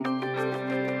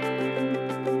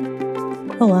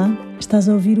Olá, estás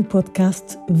a ouvir o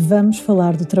podcast Vamos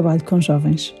Falar do Trabalho com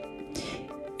Jovens.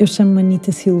 Eu chamo-me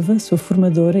Anita Silva, sou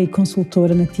formadora e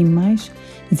consultora na Team Mais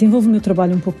e desenvolvo o meu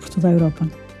trabalho um pouco por toda a Europa.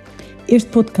 Este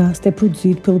podcast é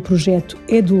produzido pelo projeto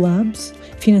EduLabs,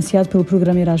 financiado pelo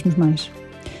programa Erasmus+.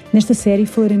 Nesta série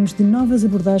falaremos de novas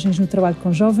abordagens no trabalho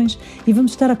com jovens e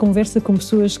vamos estar à conversa com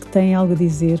pessoas que têm algo a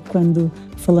dizer quando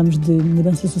falamos de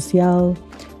mudança social,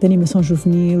 de animação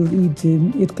juvenil e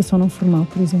de educação não formal,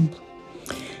 por exemplo.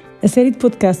 A série de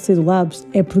podcasts EduLabs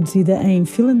é produzida em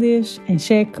finlandês, em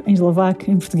checo, em eslovaco,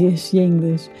 em português e em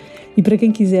inglês. E para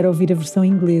quem quiser ouvir a versão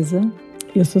inglesa,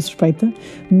 eu sou suspeita,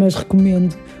 mas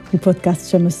recomendo. O podcast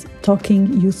chama-se Talking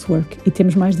Youth Work e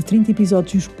temos mais de 30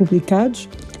 episódios publicados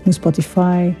no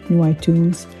Spotify, no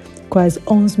iTunes, quase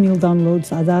 11 mil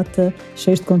downloads à data,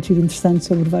 cheios de conteúdo interessante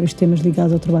sobre vários temas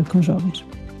ligados ao trabalho com jovens.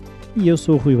 E eu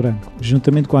sou o Rui Branco.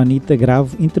 Juntamente com a Anita,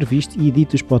 gravo, entrevisto e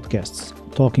edito os podcasts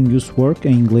Talking Youth Work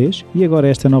em inglês e agora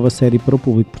esta nova série para o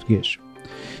público português.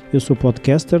 Eu sou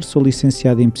podcaster, sou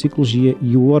licenciado em Psicologia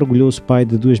e o orgulhoso pai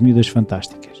de duas miúdas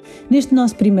fantásticas. Neste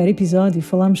nosso primeiro episódio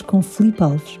falamos com Filipe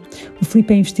Alves. O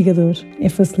Filipe é investigador, é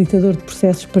facilitador de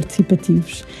processos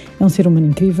participativos, é um ser humano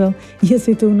incrível e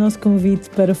aceitou o nosso convite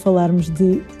para falarmos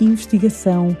de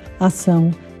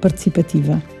Investigação-Ação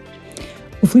Participativa.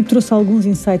 O Filipe trouxe alguns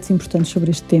insights importantes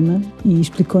sobre este tema e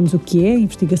explicou-nos o que é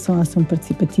Investigação-Ação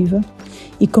Participativa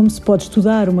e como se pode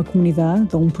estudar uma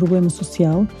comunidade ou um problema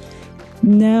social,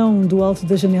 não do alto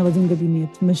da janela de um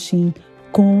gabinete, mas sim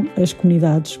com as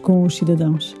comunidades, com os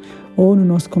cidadãos, ou no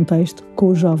nosso contexto, com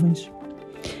os jovens.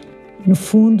 No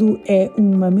fundo, é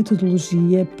uma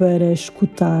metodologia para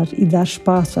escutar e dar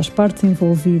espaço às partes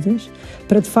envolvidas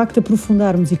para, de facto,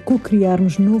 aprofundarmos e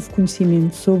co-criarmos novo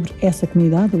conhecimento sobre essa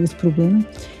comunidade ou esse problema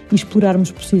e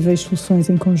explorarmos possíveis soluções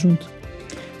em conjunto.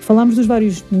 Falámos dos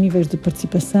vários níveis de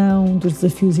participação, dos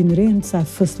desafios inerentes à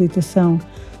facilitação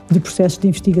de processos de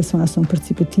investigação-ação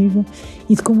participativa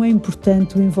e de como é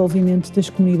importante o envolvimento das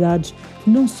comunidades,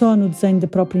 não só no desenho da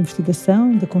própria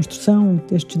investigação, da construção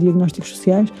destes diagnósticos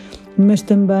sociais, mas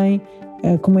também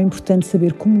como é importante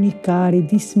saber comunicar e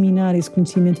disseminar esse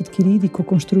conhecimento adquirido e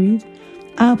co-construído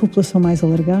à população mais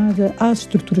alargada, às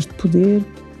estruturas de poder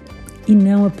e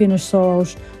não apenas só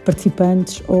aos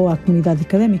participantes ou à comunidade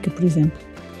académica, por exemplo.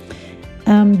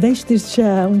 Deixo desde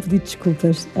já um pedido de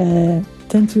desculpas.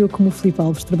 Tanto eu como o Filipe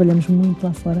Alves trabalhamos muito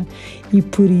lá fora e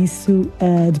por isso,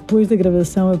 depois da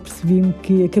gravação, eu percebi-me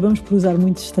que acabamos por usar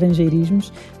muitos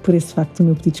estrangeirismos, por esse facto o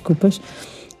meu pedido de desculpas,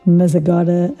 mas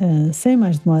agora, sem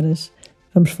mais demoras,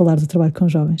 vamos falar do trabalho com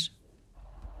jovens.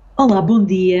 Olá, bom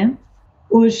dia.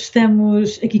 Hoje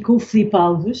estamos aqui com o Filipe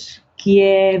Alves, que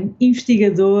é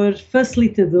investigador,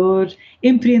 facilitador,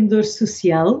 empreendedor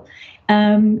social,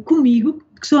 comigo,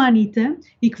 que sou a Anita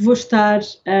e que vou estar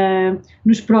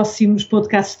nos próximos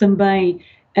podcasts também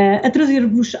a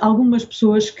trazer-vos algumas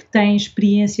pessoas que têm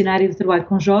experiência na área do trabalho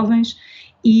com jovens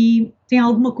e têm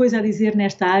alguma coisa a dizer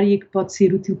nesta área que pode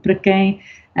ser útil para quem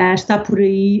está por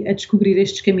aí a descobrir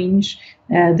estes caminhos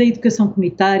da educação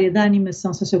comunitária, da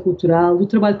animação sociocultural, do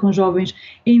trabalho com jovens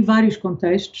em vários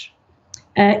contextos.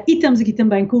 E estamos aqui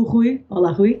também com o Rui.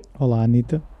 Olá, Rui. Olá,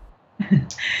 Anita.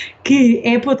 Que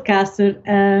é podcaster,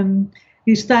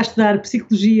 está a estudar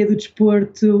Psicologia do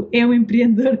Desporto, é um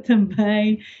empreendedor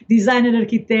também, designer,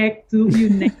 arquiteto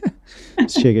e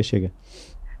Chega.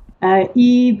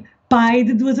 E pai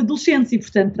de duas adolescentes e,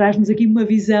 portanto, traz-nos aqui uma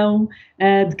visão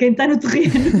de quem está no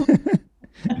terreno.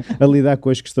 A lidar com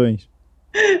as questões.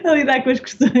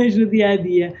 No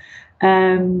dia-a-dia.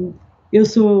 Eu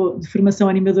sou de formação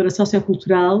animadora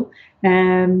sociocultural,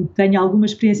 tenho alguma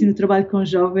experiência no trabalho com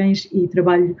jovens e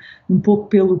trabalho um pouco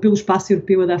pelo espaço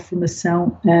europeu a dar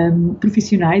formação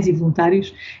profissionais e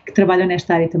voluntários que trabalham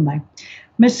nesta área também.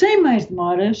 Mas sem mais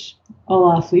demoras,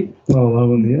 olá Filipe. Olá,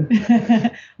 bom dia.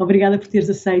 Obrigada por teres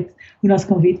aceito o nosso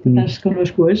convite para estares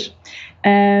connosco hoje.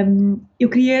 Eu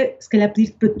queria, se calhar,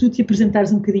 pedir-te para tu te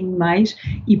apresentares um bocadinho mais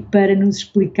e para nos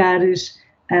explicares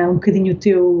um bocadinho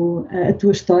a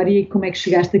tua história e como é que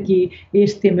chegaste aqui a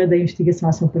este tema da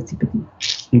investigação-ação participativa.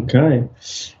 Ok,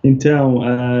 então,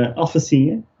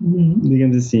 alfacinha,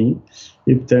 digamos assim,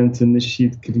 e portanto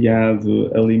nascido,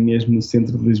 criado ali mesmo no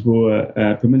centro de Lisboa,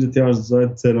 pelo menos até aos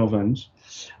 18, 19 anos,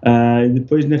 E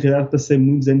depois, na realidade, passei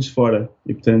muitos anos fora.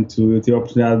 E, portanto, eu tive a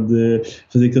oportunidade de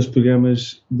fazer aqueles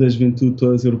programas da juventude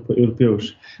todos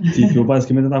europeus. Tipo, eu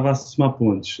basicamente andava a somar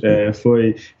pontos.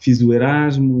 Fiz o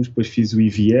Erasmus, depois fiz o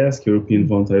EVS, que é o European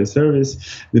Voluntary Service,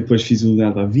 depois fiz o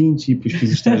Leonardo da Vinci, depois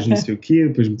fiz o estágio não sei o quê,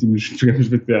 depois meti nos programas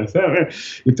de integração.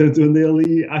 E, portanto, andei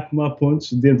ali a tomar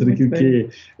pontos dentro daquilo que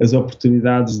é as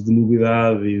oportunidades de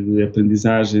mobilidade e de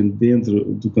aprendizagem dentro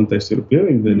do contexto europeu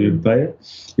e da União Europeia.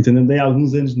 Então, andei há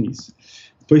alguns anos nisso.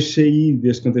 Depois saí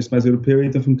deste contexto mais europeu e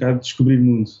então fui um bocado descobrir o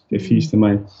mundo, que é fixe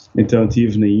também. Então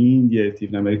estive na Índia,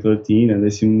 estive na América Latina, andei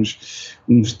assim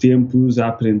uns tempos a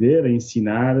aprender, a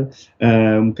ensinar,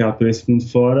 um bocado por esse mundo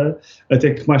fora, até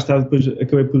que mais tarde depois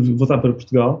acabei por voltar para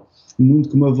Portugal, muito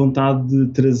com uma vontade de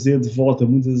trazer de volta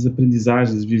muitas das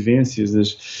aprendizagens, das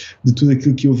vivências, de tudo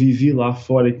aquilo que eu vivi lá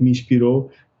fora e que me inspirou,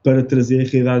 para trazer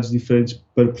realidades diferentes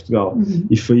para Portugal.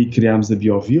 E foi aí que criámos a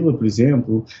Biovila, por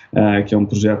exemplo, que é um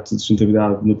projeto de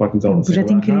sustentabilidade no Parque Natural da Serra da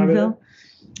projeto incrível.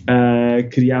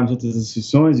 Criámos outras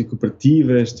associações e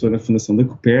cooperativas, estou na Fundação da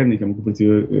Copérnica, uma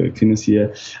cooperativa que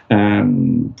financia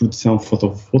produção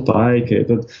fotovoltaica,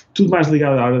 portanto, tudo mais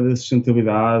ligado à área da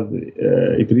sustentabilidade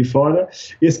e por aí fora.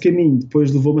 Esse caminho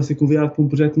depois levou-me a ser convidado para um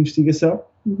projeto de investigação.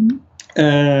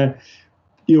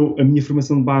 A minha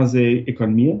formação de base é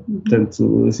Economia,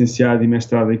 portanto, licenciado e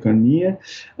mestrado em Economia,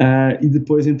 e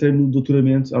depois entrei no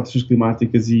doutoramento em Alterações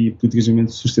Climáticas e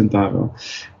Politicamente Sustentável.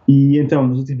 E então,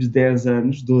 nos últimos 10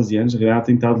 anos, 12 anos, na realidade,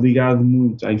 tenho estado ligado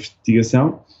muito à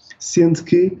investigação, sendo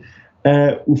que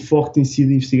o foco tem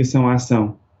sido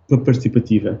investigação-ação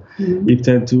participativa. E,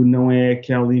 portanto, não é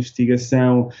aquela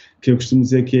investigação que eu costumo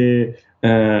dizer que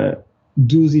é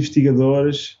dos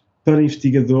investigadores para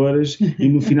investigadores e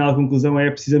no final a conclusão é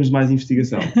precisamos de mais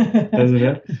investigação. Estás a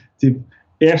ver? Tipo,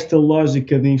 esta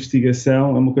lógica de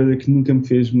investigação é uma coisa que nunca me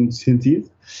fez muito sentido,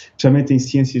 especialmente em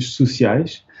ciências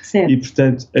sociais. Certo. E,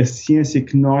 portanto, a ciência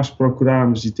que nós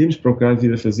procuramos e temos procurado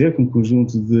vir a fazer com um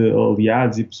conjunto de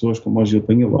aliados e pessoas como o Gil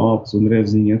Penha Lopes, o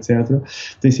Andrézinho, etc.,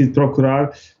 tem sido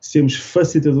procurar sermos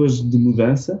facilitadores de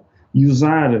mudança e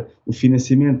usar o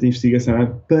financiamento da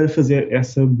investigação para fazer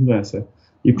essa mudança.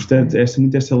 E, portanto,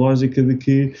 muito esta lógica de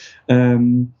que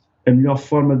a melhor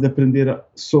forma de aprender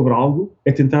sobre algo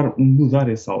é tentar mudar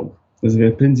esse algo.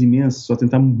 Aprendes imenso só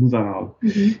tentar mudar algo.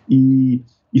 E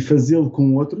fazê-lo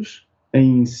com outros,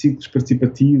 em ciclos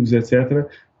participativos, etc.,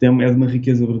 é de uma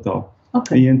riqueza brutal.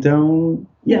 Okay. E então...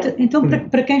 Então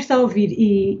para quem está a ouvir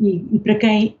e para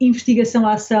quem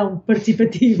investigação-ação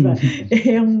participativa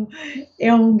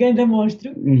é um grande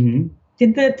monstro...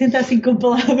 Tenta assim com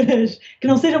palavras que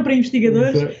não sejam para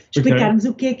investigadores, explicarmos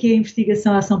o que é a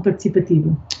investigação-ação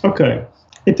participativa. Ok.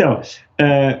 Então,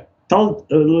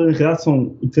 na realidade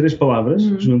são 3 palavras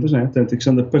juntas, né? Portanto, a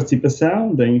questão da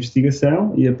participação, da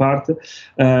investigação e a parte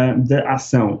da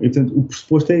ação. E, portanto, o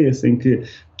pressuposto é esse, em que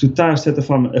tu estás, de certa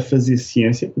forma, a fazer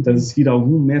ciência, portanto, estás a seguir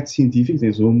algum método científico,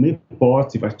 tens uma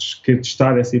hipótese, vais querer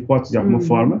testar essa hipótese de alguma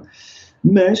forma,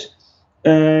 mas...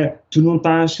 tu não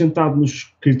estás sentado no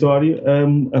escritório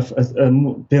a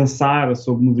pensar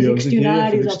sobre modelos,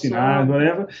 fazer questionários,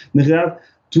 whatever. Na realidade,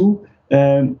 tu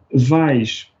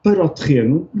vais para o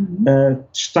terreno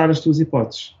testar as tuas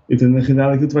hipóteses. Então, na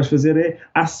realidade, aquilo que tu vais fazer é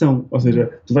ação, ou seja,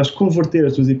 tu vais converter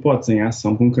as tuas hipóteses em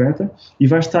ação concreta e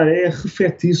vais estar a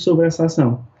refletir sobre essa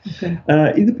ação. Okay.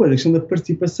 E depois, a questão da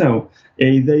participação é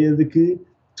a ideia de que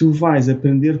tu vais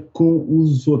aprender com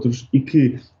os outros e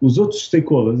que os outros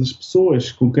stakeholders, as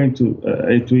pessoas com quem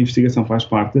a tua investigação faz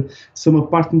parte, são uma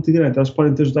parte integrante. Elas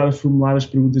podem te ajudar a formular as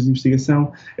perguntas de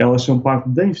investigação, elas são parte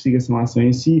da investigação-ação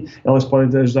em si, elas podem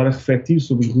te ajudar a refletir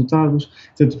sobre os resultados.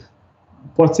 Portanto,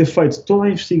 pode ser feito toda a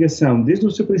investigação, desde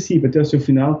o seu princípio até o seu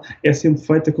final, é sempre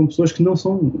feita com pessoas que não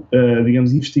são,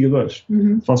 digamos, investigadores.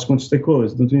 Falas com outros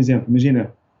stakeholders. Dou-te um exemplo.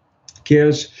 Imagina,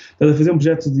 estás a fazer um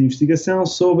projeto de investigação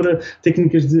sobre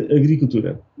técnicas de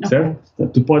agricultura, certo?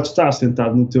 Portanto, tu podes estar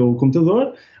sentado no teu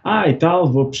computador, e tal,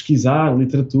 vou pesquisar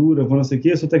literatura, vou não sei o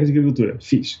quê, sobre técnicas de agricultura,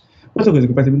 fixe. Outra coisa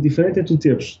completamente diferente é tu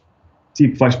teres,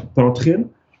 vais para o terreno,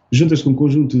 juntas com um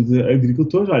conjunto de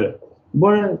agricultores, olha,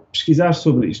 bora pesquisar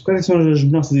sobre isto, quais são as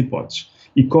nossas hipóteses?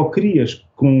 E co-crias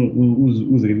com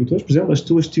os agricultores, por exemplo, as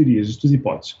tuas teorias, as tuas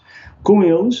hipóteses. Com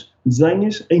eles,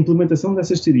 desenhas a implementação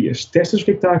dessas teorias, testas o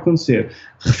que é que está a acontecer,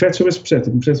 refletes sobre esse processo,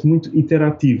 é um processo muito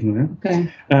iterativo, não é? Okay.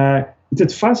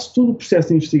 Portanto, fazes todo o processo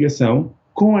de investigação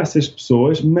com essas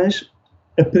pessoas, mas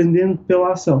aprendendo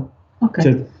pela ação. Okay.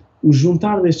 Portanto, o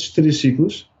juntar destes 3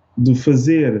 ciclos, do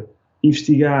fazer,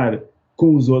 investigar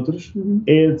com os outros,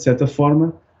 é, de certa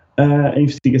forma, a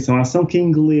investigação-ação, que em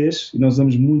inglês, e nós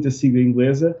usamos muito a sigla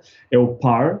inglesa, é o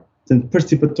PAR, portanto,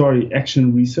 Participatory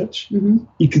Action Research,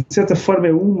 e que de certa forma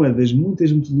é uma das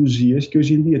muitas metodologias que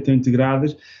hoje em dia estão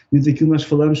integradas dentro daquilo que nós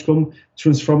falamos como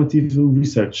Transformative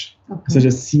Research, ou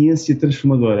seja, ciência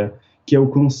transformadora, que é o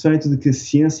conceito de que a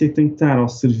ciência tem que estar ao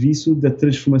serviço da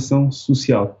transformação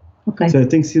social. Ou seja,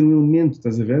 tem que ser um elemento,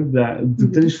 estás a ver, de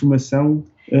transformação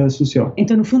social.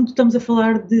 Então, no fundo, estamos a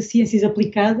falar de ciências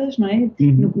aplicadas, não é?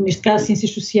 Neste caso,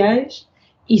 ciências sociais.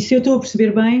 E se eu estou a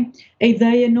perceber bem, a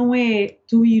ideia não é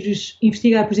tu ires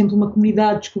investigar, por exemplo, uma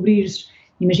comunidade, descobrires,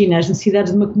 imagina, as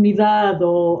necessidades de uma comunidade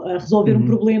ou resolver um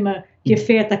problema que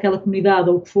afeta aquela comunidade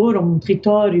ou o que for, ou um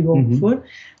território ou o que for,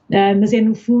 mas é,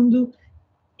 no fundo,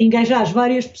 engajar as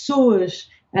várias pessoas,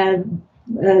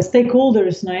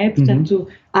 stakeholders, não é? Portanto,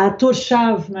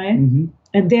 atores-chave, não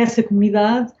é? Dessa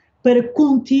comunidade, para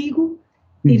contigo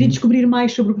irem descobrir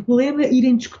mais sobre o problema,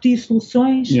 irem discutir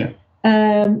soluções,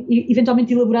 e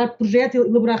eventualmente elaborar projetos,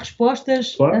 elaborar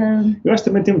respostas. Claro. Eu acho que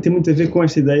também tem muito a ver com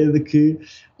esta ideia de que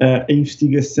a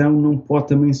investigação não pode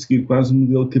também seguir quase um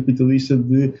modelo capitalista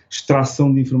de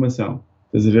extração de informação.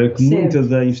 Estás a ver? Que muita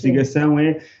da investigação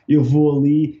é eu vou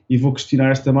ali e vou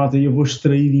questionar esta malta e eu vou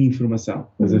extrair informação.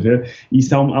 Estás a ver? E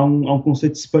isso há um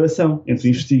conceito de separação entre o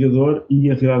investigador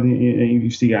e a realidade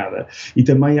investigada. E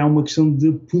também há uma questão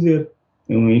de poder.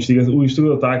 O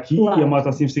investigador está aqui e a malta está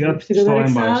a ser investigada porque está lá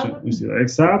em baixo. O investigador é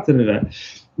que sabe.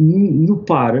 No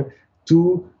par,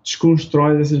 tu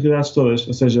desconstróis essas realidades todas.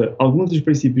 Ou seja, alguns dos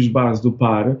princípios base do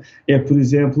par é, por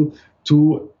exemplo,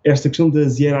 esta questão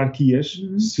das hierarquias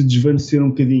se desvanecer um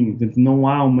bocadinho, portanto, não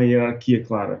há uma hierarquia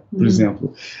clara, por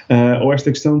exemplo, ou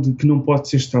esta questão de que não pode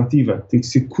ser extrativa, tem que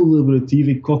ser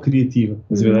colaborativa e co-criativa,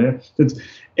 portanto,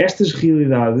 estas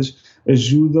realidades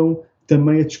ajudam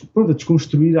também a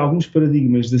desconstruir alguns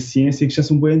paradigmas da ciência que já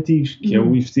são bem antigos, que é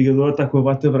o investigador está com a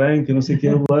bata branca, não sei o que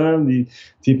é blando, e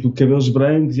tipo cabelos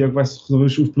brancos e é o que vai resolver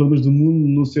os problemas do mundo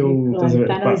no seu...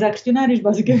 Está a analisar questionários,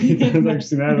 basicamente.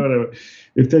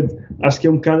 E, portanto, acho que é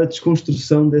um bocado a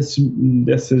desconstrução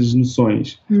dessas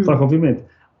noções. Claro que, obviamente,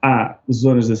 há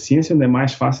zonas da ciência onde é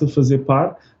mais fácil fazer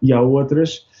par e há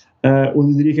outras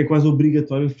onde eu diria que é quase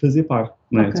obrigatório fazer par,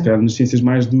 não é? Se calhar nas ciências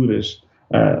mais duras,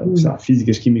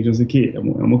 físicas, químicas, não sei o quê, é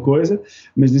uma coisa,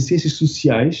 mas nas ciências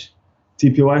sociais,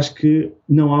 tipo, eu acho que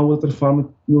não há outra forma,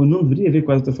 não deveria haver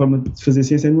quase outra forma de fazer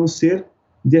ciência a não ser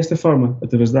desta forma,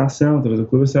 através da ação, através da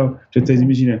colaboração. Já tens,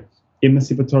 imagina,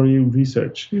 emancipatory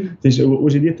research.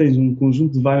 Hoje em dia tens um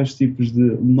conjunto de vários tipos de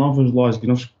novas lógicas,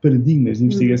 novos paradigmas de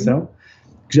investigação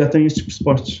que já têm estes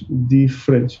pressupostos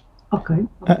diferentes.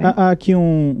 Há aqui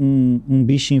um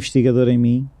bicho investigador em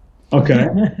mim.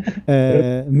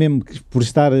 Mesmo por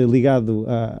estar ligado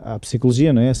à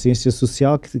psicologia, não é? A ciência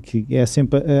social, que é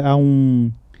sempre...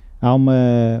 Há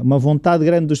uma vontade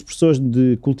grande das pessoas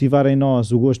de cultivar em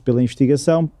nós o gosto pela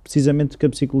investigação, precisamente porque a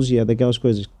psicologia é daquelas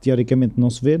coisas que teoricamente não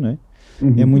se vê, não é?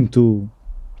 É muito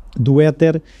do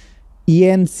éter, e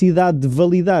é a necessidade de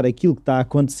validar aquilo que está a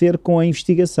acontecer com a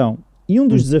investigação. E um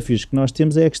dos desafios que nós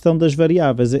temos é a questão das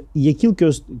variáveis, e aquilo que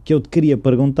eu te queria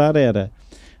perguntar era,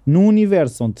 num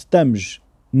universo onde estamos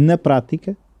na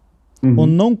prática,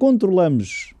 onde não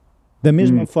controlamos da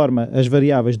mesma forma as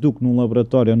variáveis do que num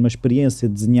laboratório ou numa experiência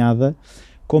desenhada,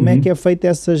 como é que é feita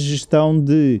essa gestão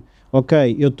de,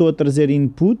 ok, eu estou a trazer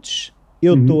inputs,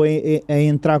 eu estou a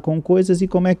entrar com coisas, e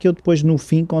como é que eu depois no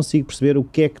fim consigo perceber o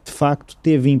que é que de facto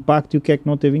teve impacto e o que é que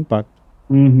não teve impacto?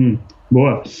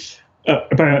 Boa.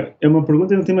 É uma pergunta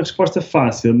que não tem uma resposta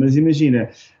fácil, mas imagina,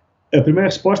 a primeira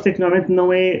resposta é que normalmente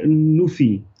não é no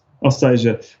fim. Ou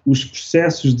seja, os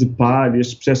processos de par,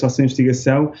 estes processos de ação e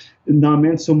investigação,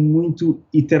 normalmente são muito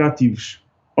iterativos.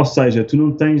 Ou seja, tu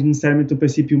não tens necessariamente um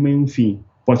princípio, um meio e um fim.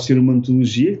 Pode ser uma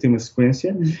metodologia que tem uma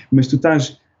sequência, mas tu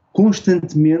estás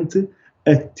constantemente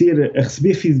a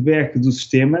receber feedback do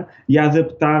sistema e a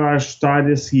adaptar, a ajustar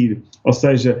e a seguir. Ou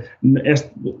seja,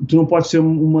 tu não podes ter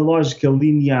uma lógica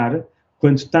linear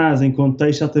quando estás em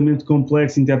contextos altamente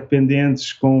complexos,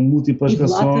 interdependentes, com múltiplas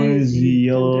relações e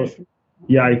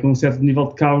com um certo nível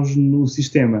de caos no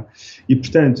sistema. E,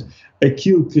 portanto,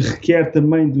 aquilo que requer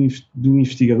também do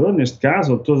investigador, neste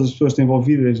caso, ou de todas as pessoas que estão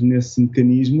envolvidas nesse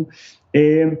mecanismo,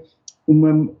 é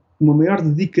uma maior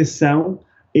dedicação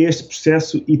a este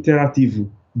processo iterativo,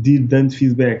 de ir dando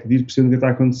feedback, de ir percebendo o que está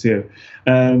a acontecer.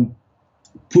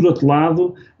 Por outro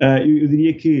lado, eu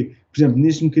diria que, por exemplo,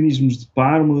 nestes mecanismos de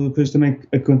par, uma das coisas também que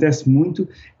acontece muito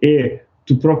é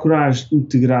tu procurares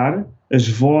integrar as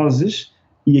vozes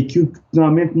e aquilo que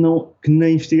normalmente que na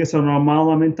investigação normal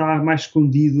normalmente está mais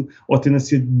escondido ou tende a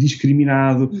ser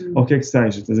discriminado ou o que é que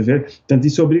seja, estás a ver? Portanto,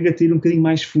 isso obriga-te a ir um bocadinho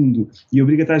mais fundo e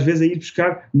obriga-te às vezes a ir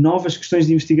buscar novas questões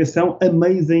de investigação a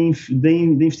meio da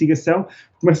investigação,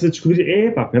 começas a descobrir,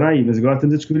 espera aí, mas agora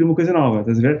estamos a descobrir uma coisa nova,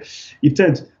 estás a ver? E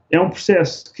portanto, é um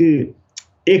processo que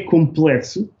é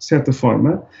complexo, de certa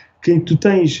forma, que tu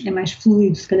tens... É mais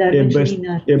fluido, se calhar, menos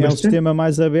linear. É um sistema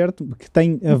mais aberto, que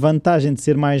tem a vantagem de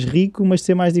ser mais rico, mas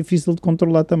ser mais difícil de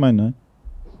controlar também, não é?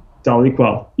 Tal e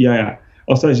qual.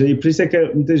 Ou seja, e por isso é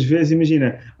que muitas vezes,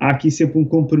 imagina, há aqui sempre um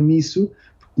compromisso,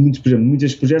 por exemplo,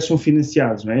 muitos projetos são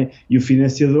financiados, não é? E o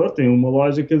financiador tem uma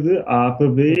lógica de A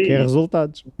para B... Que é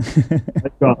resultados.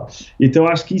 Então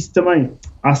acho que isso também,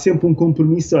 há sempre um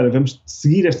compromisso, olha, vamos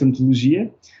seguir esta metodologia,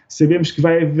 sabemos que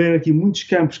vai haver aqui muitos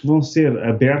campos que vão ser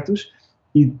abertos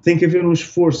e tem que haver um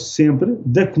esforço sempre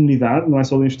da comunidade, não é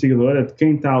só do investigador, é de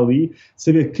quem está ali,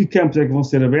 saber que campos é que vão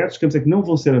ser abertos, que campos é que não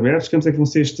vão ser abertos, que campos é que vão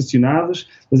ser estacionados,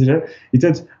 e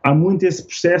portanto há muito esse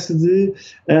processo de,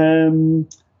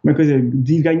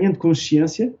 de ir ganhando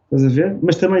consciência, estás a ver?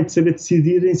 Mas também de saber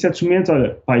decidir em certos momentos,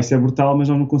 olha, isso é brutal, mas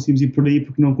nós não conseguimos ir por aí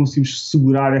porque não conseguimos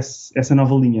segurar essa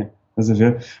nova linha. Estás a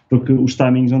ver? Porque os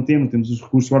timings não temos os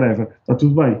recursos, whatever. Está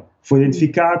tudo bem. Foi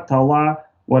identificado, está lá,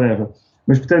 whatever.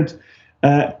 Mas, portanto,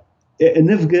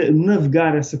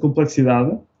 navegar essa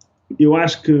complexidade, eu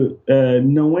acho que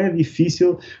não é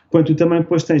difícil quando tu também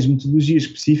depois tens metodologias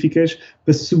específicas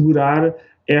para segurar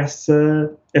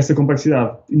essa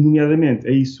complexidade. Nomeadamente,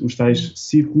 é isso, os tais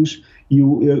círculos e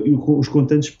os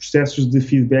constantes processos de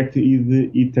feedback e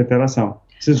de interação.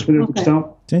 Vocês responderam a tua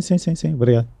questão? Sim.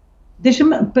 Obrigado.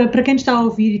 Deixa-me, para quem está a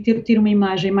ouvir e ter uma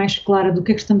imagem mais clara do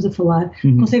que é que estamos a falar,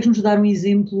 consegues-nos dar um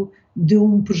exemplo de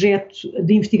um projeto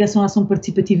de investigação-ação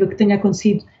participativa que tenha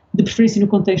acontecido, de preferência no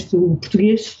contexto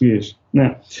português?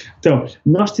 Não. Então,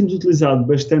 nós temos utilizado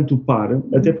bastante o par,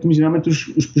 até porque, geralmente,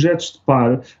 os projetos de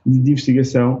par de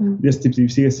investigação, desse tipo de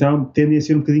investigação, tendem a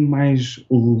ser um bocadinho mais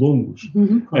longos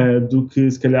do que,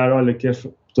 se calhar, olha,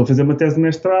 estou a fazer uma tese de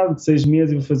mestrado de 6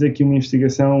 meses e vou fazer aqui uma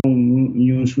investigação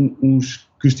e uns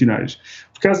questionários.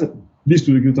 Por causa disto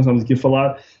tudo aquilo que nós estamos aqui a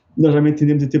falar, nós realmente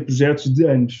tendemos a ter projetos de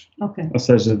anos. Ou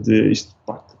seja, isto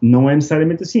não é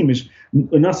necessariamente assim, mas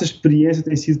a nossa experiência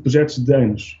tem sido projetos de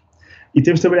anos. E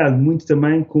temos trabalhado muito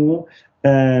também com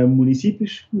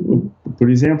municípios, por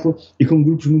exemplo, e com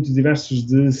grupos muito diversos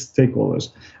de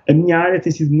stakeholders. A minha área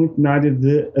tem sido muito na área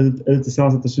de adaptação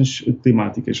às alterações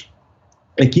climáticas.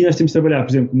 Aqui nós temos de trabalhar, por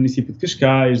exemplo, com o município de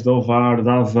Cascais, de Ovar, de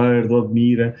Aveiro, de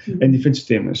Odmira, em diferentes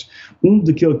temas. Um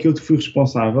daquele que eu fui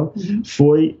responsável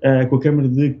foi com a Câmara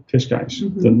de Cascais.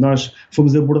 Portanto, nós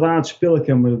fomos abordados pela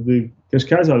Câmara de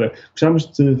Cascais, olha,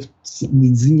 gostávamos de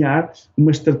desenhar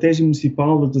uma estratégia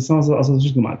municipal de adaptação às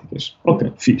alterações climáticas.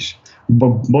 Ok, fixe.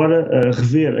 Bora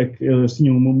rever, eles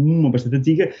tinham uma bastante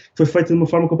antiga, que foi feita de uma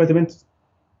forma completamente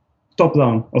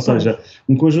top-down, ou seja,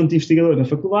 um conjunto de investigadores na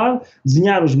faculdade,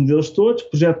 desenharam os modelos todos,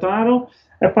 projetaram,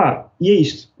 e é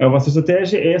isto. A vossa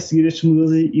estratégia é seguir estes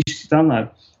modelos e isto está a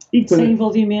andar. Sem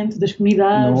envolvimento das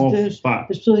comunidades,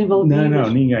 das pessoas envolvidas? Não,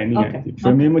 ninguém.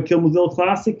 Foi mesmo aquele modelo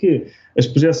clássico que as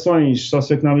projeções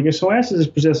socioeconómicas são estas, as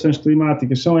projeções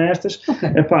climáticas são estas,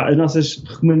 as nossas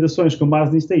recomendações com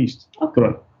base nisto é isto.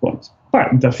 Pronto.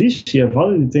 Está fixe e é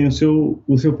válido e tem o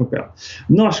seu papel.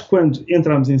 Nós, quando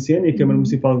entramos em cena, e a Câmara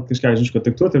Municipal de Cascais nos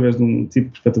contactou através de um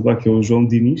tipo espetacular que é o João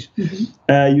Diniz,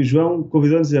 e o João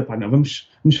convidou-nos a dizer, vamos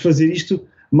fazer isto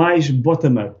mais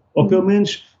bottom-up, ou pelo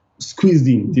menos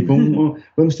squeezed in,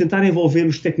 vamos tentar envolver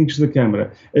os técnicos da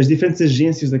Câmara, as diferentes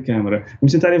agências da Câmara,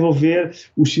 vamos tentar envolver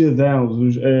os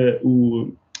cidadãos,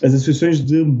 as associações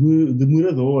de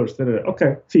moradores,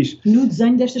 fixe. No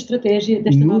desenho desta estratégia,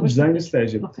 nova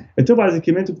estratégia. Então,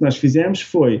 basicamente, o que nós fizemos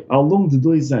foi, ao longo de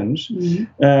 2 anos,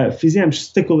 fizemos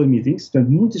stakeholder meetings,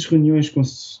 portanto, muitas reuniões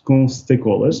com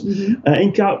stakeholders,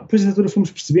 em que, depois da altura, fomos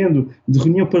percebendo, de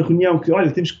reunião para reunião, que, olha,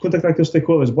 temos que contactar aqueles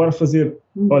stakeholders, bora fazer,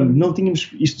 olha, não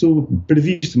tínhamos isto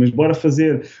previsto, mas bora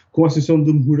fazer com a associação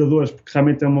de moradores, porque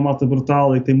realmente é uma malta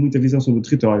brutal e tem muita visão sobre o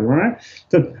território, não é?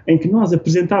 Portanto, em que nós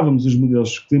apresentávamos os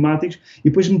modelos climáticos e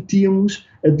depois metíamos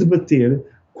a debater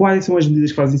quais são as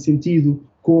medidas que fazem sentido,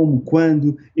 como,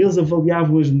 quando. Eles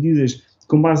avaliavam as medidas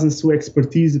com base na sua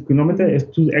expertise, porque normalmente é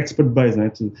tudo expert-based, não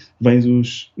é? Vêm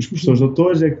os professores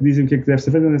doutores que dizem o que é que deve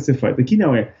ser feito e não deve ser feito. Aqui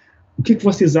não é. O que é que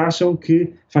vocês acham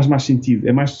que faz mais sentido,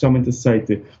 é mais socialmente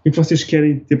aceito? O que é que vocês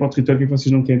querem ter para o território, o que é que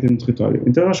vocês não querem ter no território?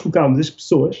 Então nós colocámos as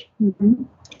pessoas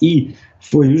e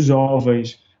foi os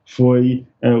jovens, foi,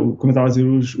 como eu estava a dizer,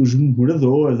 os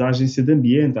moradores, a agência de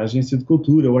ambiente, a agência de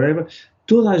cultura, whatever,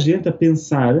 toda a gente a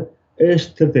pensar a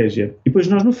estratégia. E depois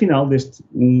nós, no final deste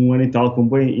um ano e tal, com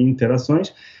boas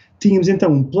interações, tínhamos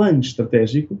então um plano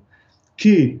estratégico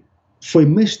que foi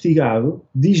mastigado,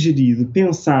 digerido,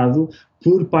 pensado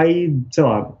por, sei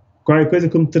lá, qualquer coisa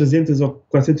como 300 ou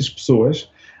 400 pessoas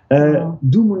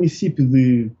do município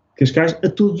de Cascais a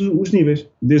todos os níveis,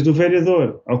 desde o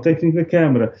vereador ao técnico da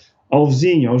Câmara, ao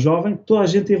vizinho, ao jovem, toda a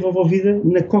gente esteve envolvida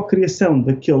na co-criação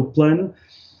daquele plano,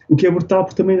 o que é brutal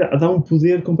porque também dá um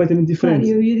poder completamente diferente.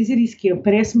 Claro, eu ia dizer isso,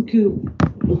 parece-me que o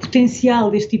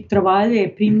potencial deste tipo de trabalho é,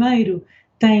 primeiro,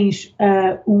 tens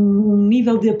um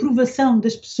nível de aprovação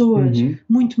das pessoas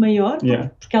muito maior,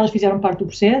 porque elas fizeram parte do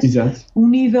processo. Exato. Um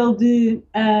nível de...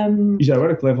 E já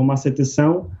agora que leva a uma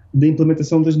aceitação da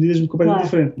implementação das medidas completamente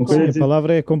diferente. A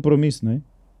palavra é compromisso, não é?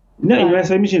 Não, não é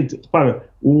só, imagina, repara,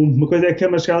 uma coisa é a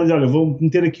Câmara chegar e dizer, olha, vou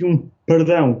meter aqui um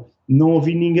perdão, não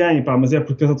ouvi ninguém, mas é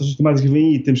porque as outras camadas que vêm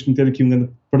aí, temos que meter aqui um grande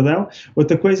perdão.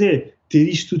 Outra coisa é ter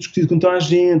isto tudo discutido com toda a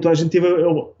gente teve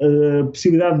a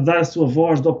possibilidade de dar a sua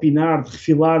voz, de opinar, de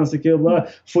refilar, não sei o que, lá,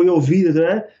 foi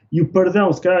ouvida, e o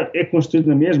perdão, se calhar, é construído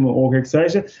na mesma, ou o que é que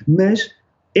seja, mas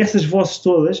essas vozes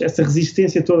todas, essa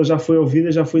resistência toda já foi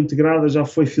ouvida, já foi integrada, já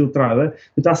foi filtrada.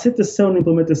 Então a aceitação na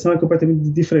implementação é completamente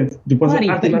diferente.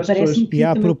 E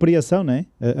a apropriação, não é?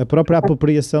 A própria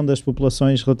apropriação das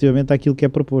populações relativamente àquilo que é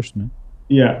proposto, não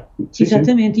é? Sim,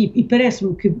 exatamente, sim. E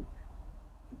parece-me que,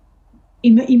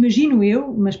 imagino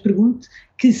eu, mas pergunto,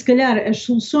 que se calhar as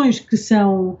soluções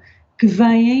que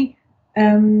vêm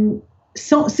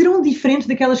serão diferentes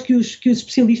daquelas que os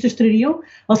especialistas trariam,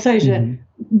 ou seja,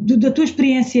 da tua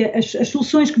experiência, as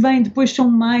soluções que vêm depois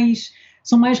são mais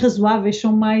razoáveis,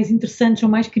 são mais interessantes, são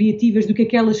mais criativas do que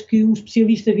aquelas que um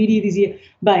especialista viria e dizia,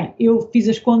 bem, eu fiz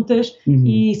as contas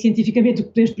e cientificamente o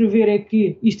que podemos prever é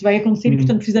que isto vai acontecer e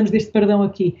portanto precisamos deste perdão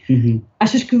aqui.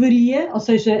 Achas que varia, ou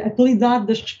seja, a qualidade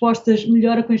das respostas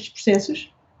melhora com estes processos?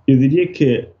 Eu diria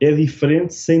que é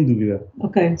diferente, sem dúvida.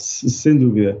 Ok. Sem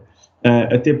dúvida.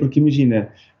 Até porque, imagina,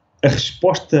 a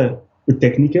resposta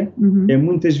técnica é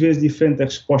muitas vezes diferente da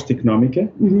resposta económica,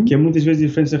 que é muitas vezes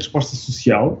diferente da resposta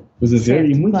social,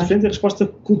 e muito diferente da resposta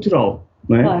cultural,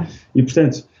 não é? Claro. E,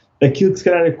 portanto, aquilo que se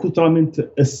calhar é culturalmente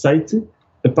aceite,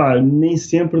 nem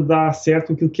sempre dá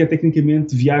certo aquilo que é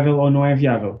tecnicamente viável ou não é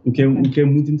viável, o que é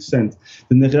muito interessante.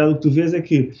 Na realidade, o que tu vês é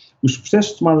que os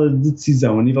processos de tomada de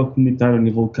decisão a nível comunitário, a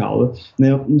nível local,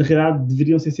 na realidade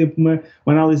deveriam ser sempre uma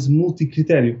análise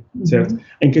multicritério, certo?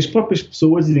 Em que as próprias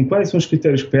pessoas dizem quais são os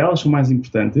critérios que para elas são mais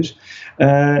importantes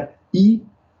e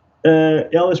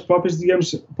elas próprias,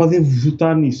 digamos, podem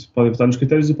votar nisso, podem votar nos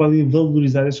critérios e podem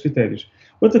valorizar esses critérios.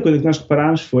 Outra coisa que nós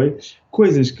reparámos foi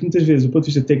coisas que muitas vezes, do ponto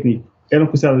de vista técnico, eram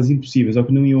consideradas impossíveis ou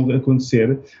que não iam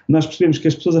acontecer, nós percebemos que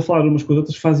as pessoas a falar umas com as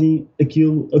outras fazem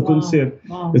aquilo acontecer.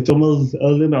 Eu estou-me a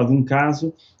lembrar de um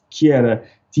caso que era,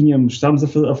 estávamos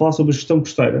a falar sobre a gestão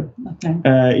costeira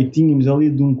e tínhamos ali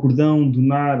de um cordão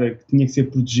dunar que tinha que ser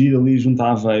protegido ali junto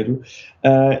a Aveiro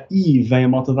e vem a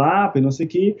malta da APA e não sei o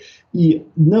quê, e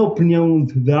na opinião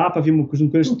da APA havia uma coisa...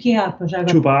 O que é a APA? Já agora?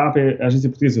 Desculpa, a APA é a Agência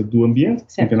Portuguesa do Ambiente,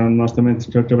 em que nós também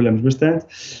trabalhamos bastante,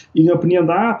 e na opinião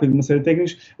da APA e de uma série de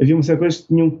técnicos havia uma série de coisas que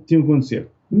tinham que acontecer.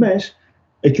 Mas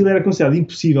aquilo era considerado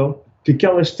impossível que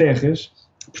aquelas terras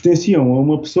pertenciam a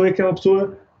uma pessoa e aquela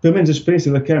pessoa... pelo menos a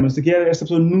experiência da Câmara, esta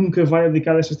pessoa nunca vai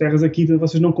abdicar destas terras aqui, então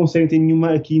vocês não conseguem ter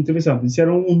nenhuma aqui intervenção. Isso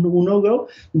era um no-go,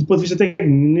 do ponto de vista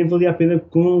técnico, nem valia a pena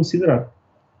considerar.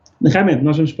 Realmente,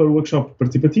 nós vamos para o workshop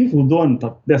participativo, o dono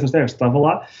dessas terras estava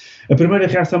lá, a primeira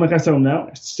reação é uma reação, não,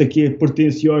 isto aqui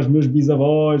pertence aos meus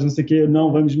bisavós, não sei o quê,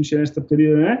 não vamos mexer nesta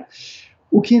porcaria, não é?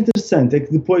 O que é interessante é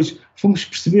que depois fomos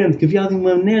percebendo que havia ali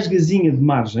uma nesgazinha de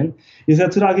margem, e a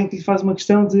altura alguém que lhe faz uma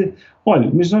questão de, olha,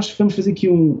 mas nós vamos fazer aqui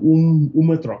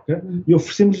uma troca e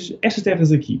oferecemos estas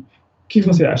terras aqui. O que é que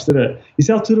você acha? E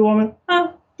se a altura o homem,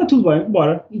 está tudo bem,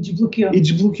 bora. E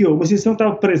desbloqueou. Uma situação que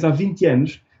estava presa há 20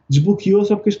 anos, desbloqueou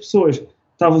só porque as pessoas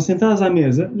estavam sentadas à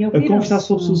mesa a conversar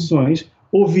sobre soluções,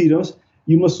 ouviram-se,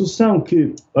 e uma solução que,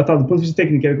 do ponto de vista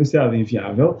técnico, era considerada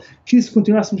inviável, que se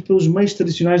continuássemos pelos meios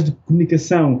tradicionais de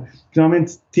comunicação, que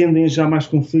normalmente tendem a já mais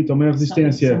conflito ou maior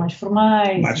resistência. São mais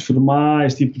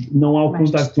formais. Tipo, não há o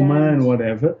contacto humano,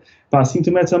 whatever. Assim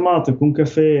tu metes a malta com um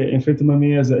café em frente a uma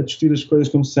mesa, a discutir as coisas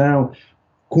como são,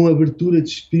 com abertura de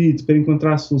espírito para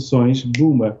encontrar soluções,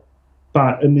 bumba,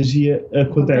 a magia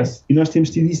acontece. E nós temos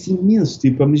tido isso imenso,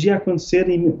 tipo, a magia acontecer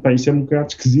e, isto é um bocado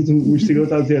esquisito, o investigador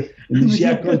está a dizer, a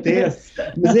magia acontece,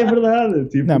 mas é verdade.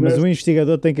 Tipo, não, mas o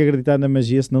investigador tem que acreditar na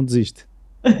magia, senão desiste.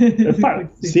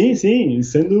 Sim,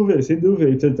 sem dúvida,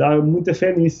 portanto, há muita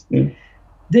fé nisso. Né?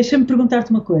 Deixa-me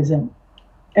perguntar-te uma coisa,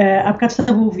 há bocado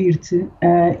estava a ouvir-te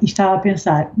e estava a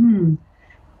pensar,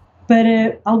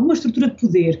 para alguma estrutura de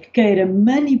poder que queira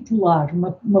manipular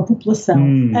uma população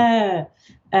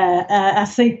a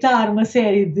aceitar uma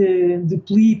série de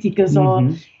políticas ou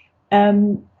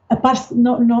a parte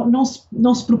não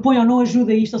se propõe ou não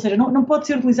ajuda a isto, ou seja, não pode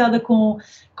ser utilizada com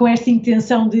esta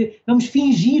intenção de vamos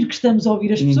fingir que estamos a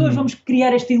ouvir as pessoas, vamos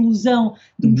criar esta ilusão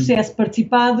de um processo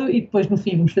participado e depois no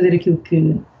fim vamos fazer aquilo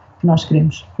que nós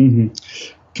queremos.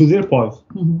 Poder pode,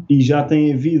 e já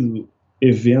tem havido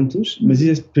eventos, mas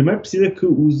isso primeiro precisa que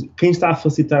quem está a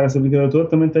facilitar essa brincadeira toda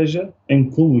também esteja em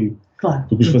conluio. Claro.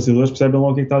 Porque os facilitadores percebem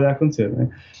logo o que está ali a acontecer, não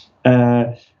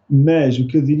é? Mas o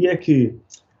que eu diria é que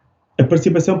a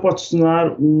participação pode se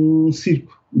tornar um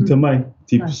circo também,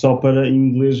 só para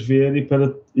inglês ver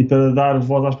e para dar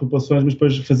voz às populações, mas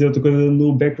depois fazer outra coisa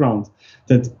no background.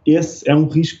 Portanto, esse é um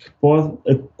risco que pode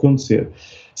acontecer.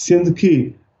 Sendo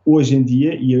que, hoje em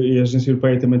dia, e a Agência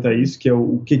Europeia também tem isso, que é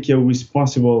o que é o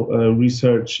Responsible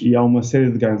Research, e há uma série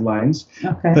de guidelines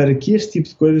para que este tipo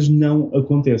de coisas não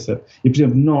aconteça. E, por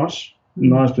exemplo, nós, por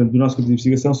exemplo, do nosso grupo de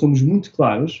investigação, somos muito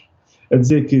claros a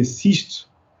dizer que se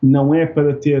isto não é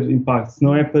para ter impacto, se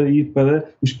não é para ir para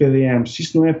os PDMs, se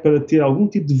isto não é para ter algum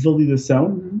tipo de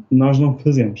validação, nós não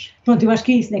fazemos. Pronto, eu acho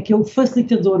que é isso, né? Que é o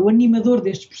facilitador, o animador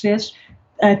destes processos,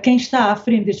 quem está à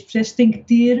frente destes processos tem que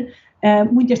ter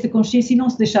muito esta consciência e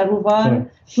não se deixar levar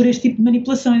por este tipo de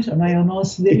manipulações, não é? Ou não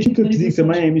aceder a este tipo de manipulações. Aquilo que eu te digo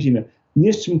também é, imagina,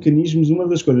 nestes mecanismos, uma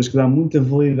das coisas que dá muita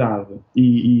validade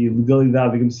e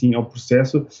legalidade, digamos assim, ao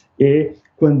processo é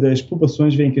quando as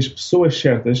populações veem que as pessoas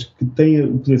certas que têm o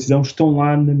poder de decisão estão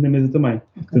lá na mesa também.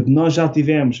 Portanto, nós já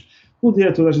tivemos o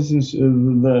diretor da agência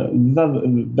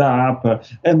da APA,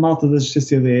 a malta das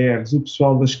CCDRs, o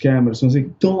pessoal das câmaras,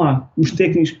 estão lá. Os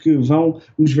técnicos que vão,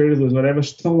 os vereadores, whatever,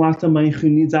 estão lá também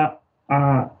reunidos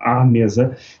à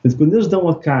mesa. Portanto, quando eles dão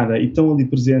a cara e estão ali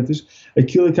presentes,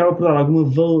 aquilo acaba por dar alguma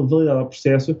validade ao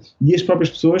processo e as próprias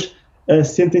pessoas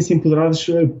sentem-se empoderadas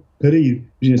para ir.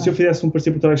 Imagina, se eu fizesse um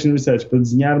Participatory Action Research para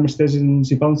desenhar uma estratégia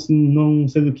municipal, não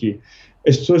sei do quê,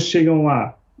 as pessoas chegam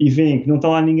lá e veem que não está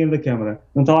lá ninguém da Câmara,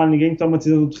 não está lá ninguém que toma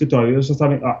decisão do território, eles só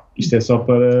sabem, isto é só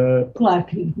para... Claro,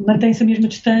 que mantém-se a mesma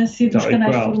distância dos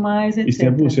canais formais, etc. Isto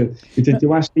é bullshit. Portanto,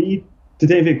 eu acho que aí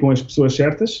tem a ver com as pessoas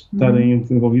certas estarem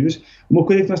envolvidas. Uma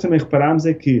coisa que nós também reparámos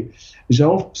é que já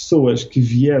houve pessoas que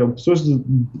vieram, pessoas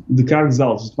de cargos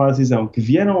altos, de tomar decisão, que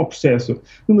vieram ao processo,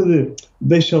 numa de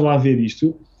deixa lá ver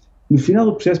isto, no final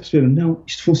do processo perceberam, não,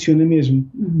 isto funciona mesmo.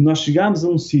 Nós chegámos a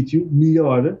um sítio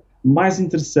melhor, mais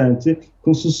interessante,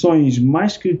 com soluções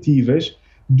mais criativas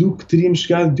do que teríamos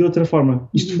chegado de outra forma.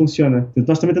 Isto funciona. Portanto,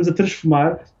 nós também estamos a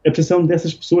transformar a percepção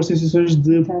dessas pessoas em situações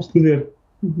de poder.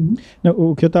 Não,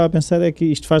 o que eu estava a pensar é que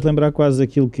isto faz lembrar quase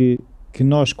aquilo que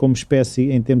nós, como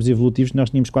espécie, em termos evolutivos,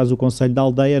 nós tínhamos quase o conselho da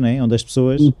aldeia, não é? Onde as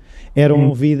pessoas eram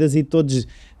ouvidas e todos,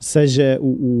 seja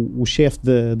o chefe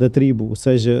da tribo,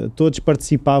 seja, todos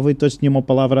participavam e todos tinham uma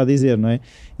palavra a dizer, não é?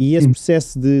 E esse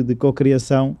processo de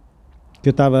cocriação, que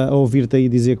eu estava a ouvir-te aí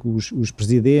dizer que os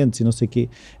presidentes e não sei o quê,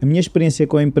 a minha experiência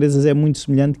com empresas é muito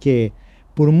semelhante, que é,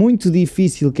 por muito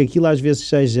difícil que aquilo às vezes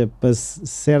seja para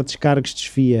certos cargos de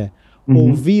chefia,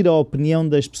 ouvir a opinião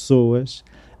das pessoas,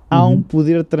 há um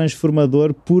poder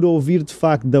transformador por ouvir de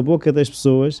facto da boca das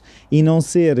pessoas e não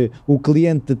ser o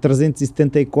cliente de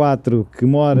 374 que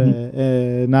mora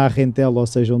na Arrentela, ou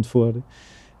seja, onde for.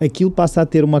 Aquilo passa a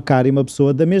ter uma cara e uma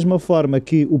pessoa, da mesma forma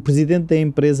que o presidente da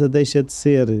empresa deixa de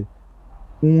ser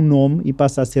um nome e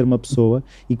passa a ser uma pessoa,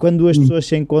 e quando as pessoas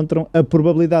se encontram, a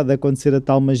probabilidade de acontecer a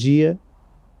tal magia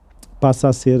passa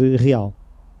a ser real.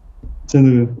 Sem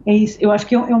dúvida. É isso, eu acho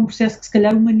que é um processo que se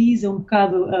calhar humaniza um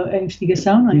bocado a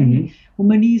investigação, não é?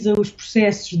 Humaniza os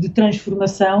processos de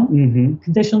transformação, que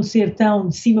deixam de ser tão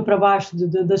de cima para baixo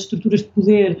das estruturas de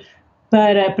poder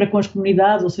para com as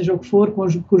comunidades, ou seja, o que for, com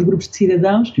os grupos de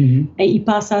cidadãos, e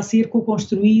passa a ser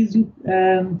co-construído,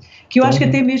 que eu acho que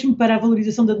até mesmo para a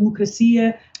valorização da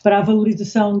democracia, para a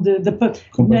valorização de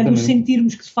nos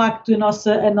sentirmos que de facto a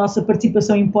nossa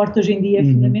participação importa hoje em dia é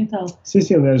fundamental. Sim,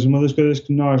 aliás, um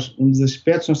dos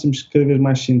aspectos que nós temos cada vez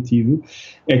mais sentido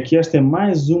é que esta é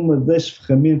mais uma das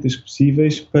ferramentas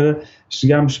possíveis para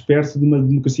chegarmos perto de uma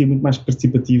democracia muito mais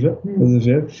participativa, estás a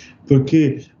ver?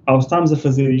 Porque ao estarmos a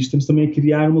fazer isto, estamos também a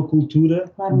criar uma cultura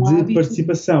de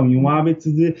participação e um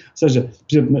hábito de, ou seja,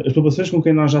 por exemplo, as populações com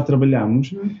quem nós já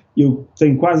trabalhamos, eu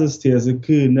tenho quase a certeza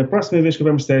que na próxima vez que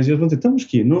houvermos testes, eles vão dizer, estamos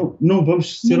aqui, não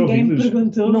vamos ser Ninguém ouvidos, me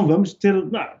perguntou. não vamos ter,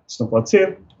 isto não pode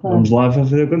ser, vamos lá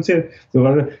fazer acontecer. Então,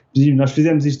 agora, nós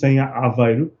fizemos isto em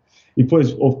Aveiro, e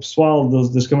depois houve pessoal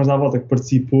das câmaras à volta que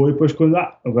participou, e depois quando,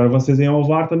 agora vocês em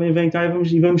Ovar também vêm cá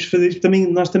e vamos fazer isto,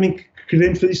 nós também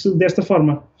queremos fazer isto desta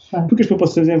forma. Porque as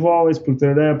populações envolvem-se,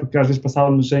 porque às vezes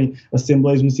passávamos em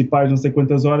assembleias municipais não sei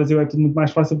quantas horas, e é tudo muito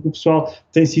mais fácil porque o pessoal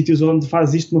tem sítios onde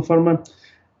faz isto de uma forma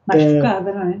mais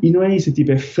focada, não é? E não é isso,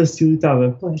 é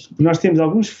facilitada. Pois. Porque nós temos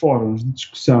alguns fóruns de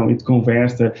discussão e de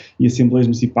conversa e assembleias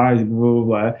municipais e blá blá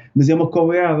blá, mas é uma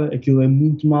coleada, aquilo é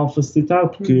muito mal facilitado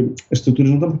porque as estruturas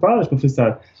não estão preparadas para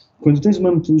facilitar. Quando tens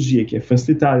uma metodologia que é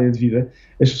facilitada e é devida,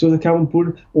 as pessoas acabam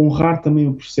por honrar também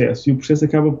o processo, e o processo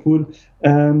acaba por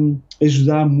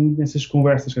ajudar muito nessas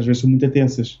conversas, que às vezes são muito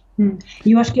tensas.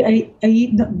 E eu acho que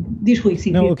aí diz Rui, sim.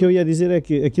 Não, o que eu ia dizer é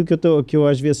que aquilo que eu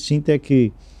às vezes sinto é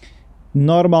que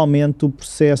normalmente o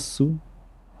processo,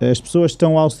 as pessoas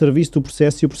estão ao serviço do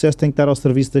processo e o processo tem que estar ao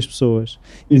serviço das pessoas.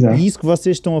 Exato. E isso que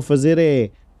vocês estão a fazer é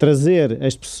trazer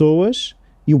as pessoas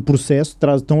e o processo,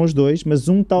 estão os dois, mas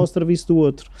um está ao serviço do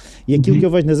outro. E aquilo que eu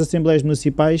vejo nas assembleias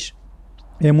municipais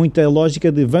é muito a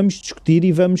lógica de vamos discutir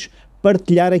e vamos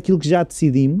partilhar aquilo que já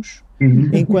decidimos,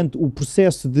 enquanto o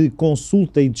processo de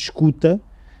consulta e de escuta,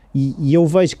 e eu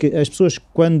vejo que as pessoas,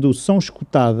 quando são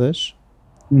escutadas,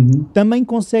 também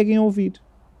conseguem ouvir.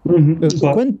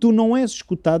 Claro. Quando tu não és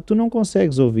escutado, tu não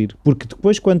consegues ouvir, porque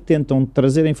depois quando tentam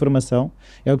trazer a informação,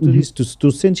 é o que tu disse, se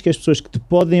tu sentes que as pessoas que te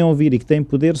podem ouvir e que têm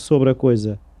poder sobre a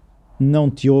coisa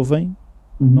não te ouvem,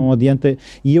 não adianta.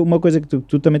 E uma coisa que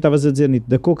tu também estavas a dizer, Nito,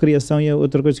 da co-criação, e a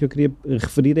outra coisa que eu queria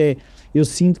referir é, eu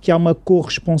sinto que há uma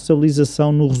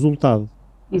corresponsabilização no resultado.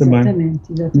 Exatamente.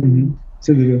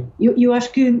 Sem dúvida. Eu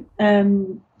acho que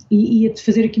ia-te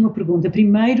fazer aqui uma pergunta.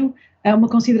 Primeiro, há uma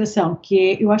consideração, que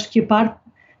é, eu acho que a parte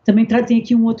também tem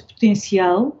aqui um outro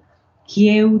potencial, que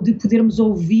é o de podermos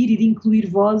ouvir e de incluir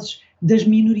vozes das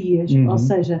minorias, ou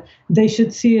seja, deixa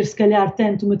de ser se calhar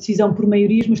tanto uma decisão por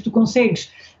maiorias, mas tu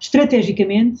consegues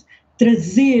estrategicamente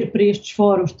trazer para estes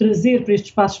fóruns, trazer para estes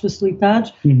espaços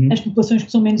facilitados as populações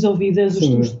que são menos ouvidas,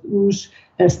 os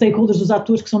stakeholders, os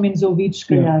atores que são menos ouvidos, se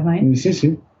calhar, não é?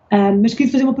 Sim. Mas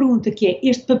queria fazer uma pergunta, que é,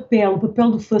 este papel, o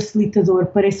papel do facilitador,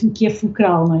 parece-me que é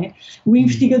fulcral, não é? O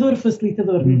investigador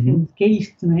facilitador, no fundo, que é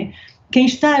isto, não é? Quem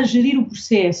está a gerir o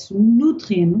processo no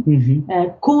terreno,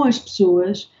 com as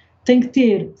pessoas, tem que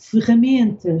ter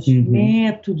ferramentas,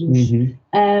 métodos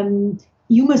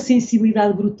e uma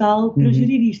sensibilidade brutal para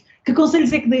gerir isto. Que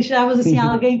conselhos é que deixavas assim,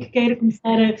 a alguém que queira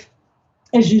começar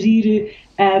a gerir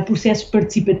processos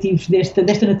participativos desta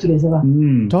natureza? Lá?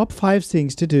 Top 5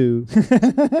 things to do.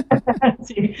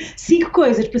 Sim. 5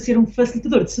 coisas para ser um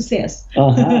facilitador de sucesso.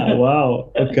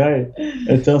 Uau, ok.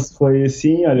 Então se foi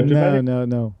assim, olha... Primeiro...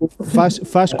 Não.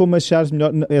 Faz como achares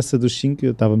melhor. Essa dos 5,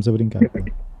 estávamos a brincar.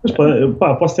 Mas,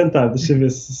 posso tentar, deixa eu ver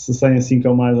se saem 5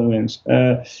 ou mais ou menos.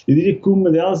 Eu diria que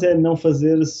uma delas é não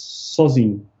fazer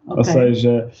sozinho. Okay. Ou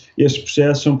seja, estes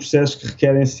processos são processos que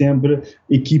requerem sempre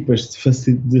equipas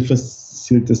de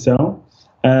facilitação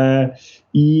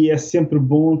e é sempre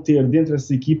bom ter dentro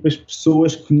dessas equipas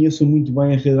pessoas que conheçam muito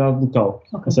bem a realidade local.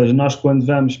 Okay. Ou seja, nós quando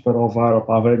vamos para o VAR ou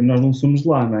para a Aveiro, nós não somos de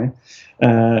lá, não é?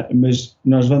 Mas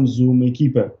nós vamos uma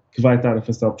equipa que vai estar a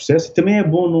facilitar o processo, e também é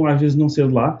bom às vezes não ser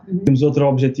de lá, temos outra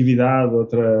objetividade,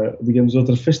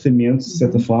 outro afastamento, de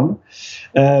certa forma,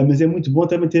 mas é muito bom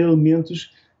também ter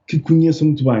elementos que conheçam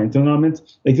muito bem. Então, normalmente,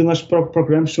 aquilo que nós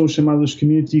procuramos são os chamados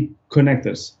community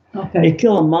connectors. Okay. É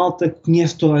aquela malta que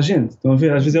conhece toda a gente. Estão a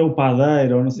ver? Às vezes é o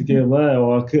padeiro, ou não sei o que é lá,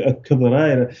 ou a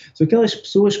cabeleireira. São aquelas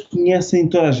pessoas que conhecem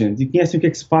toda a gente e conhecem o que é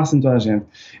que se passa em toda a gente.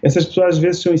 Essas pessoas, às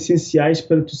vezes, são essenciais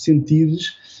para tu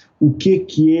sentires o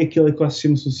que é aquele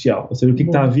ecossistema social. Ou seja, o que é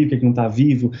que está vivo, o que é que não está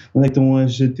vivo, onde é que estão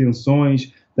as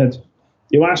atenções. Portanto,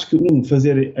 eu acho que,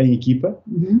 fazer em equipa.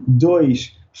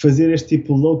 2, fazer este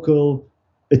tipo local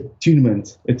attunement,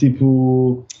 é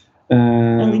tipo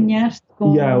alinhar-te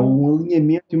com um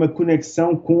alinhamento e uma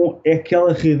conexão com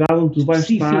aquela realidade onde tu vais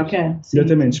estar,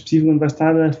 exatamente, específico, onde vais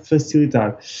estar a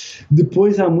facilitar.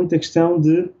 Depois há muita questão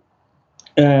de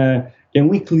é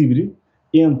um equilíbrio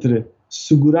entre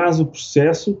segurares o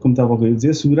processo, como estava a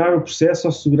dizer, segurar o processo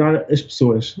ou segurar as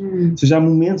pessoas. Ou seja, há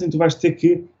momentos em que tu vais ter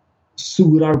que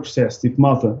segurar o processo, tipo,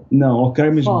 malta, não,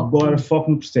 ok, mas bora, foco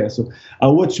no processo. Há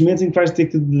outros momentos em que vais ter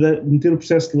que meter o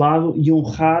processo de lado e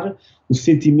honrar o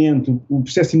sentimento, o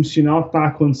processo emocional que está a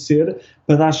acontecer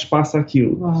para dar espaço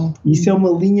àquilo. E isso é uma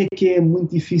linha que é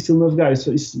muito difícil de navegar,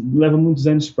 isso leva muitos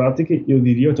anos de prática, eu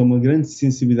diria, eu tenho uma grande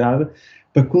sensibilidade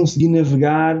para conseguir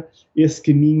navegar esse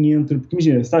caminho entre, porque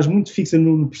imagina, se estás muito fixa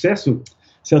no processo,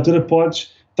 a certa altura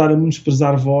podes estar a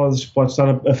menosprezar vozes, pode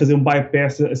estar a fazer um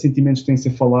bypass a sentimentos que têm que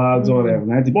ser falados, ou whatever,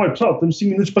 não é? Tipo, olha pessoal, temos 5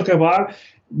 minutos para acabar,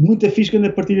 muita fixe quando a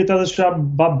partilha estás a chorar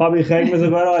baba e rei, mas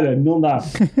agora, olha, não dá.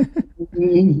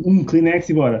 um Kleenex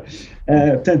e bora.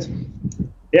 Portanto,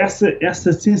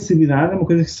 essa sensibilidade é uma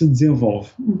coisa que se desenvolve.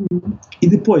 E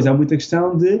depois há muita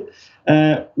questão de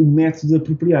o método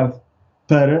apropriado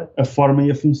para a forma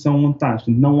e a função onde estás.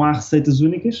 Portanto, não há receitas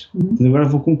únicas. Agora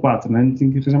vou com 4, não é? Não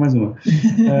tenho que arranjar mais uma.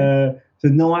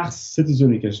 Portanto, não há receitas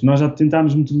únicas. Nós já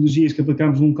tentámos metodologias que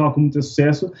aplicámos num local com muito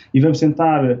sucesso e vamos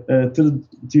tentar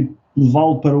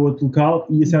levá-lo para outro local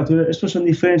e a certa altura as pessoas são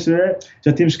diferentes, né?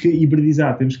 Já temos que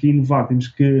hibridizar, temos que inovar, temos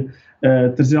que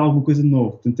trazer alguma coisa de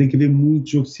novo. Portanto, tem que haver muito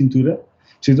jogo de cintura.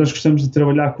 Nós gostamos de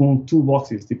trabalhar com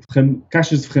toolboxes, tipo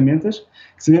caixas de ferramentas,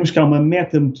 que sabemos que há uma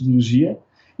meta-metodologia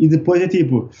e depois é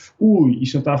tipo,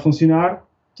 isto não está a funcionar,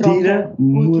 tira,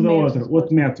 muda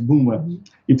outro método, bumba.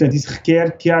 E portanto isso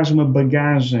requer que haja uma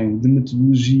bagagem de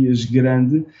metodologias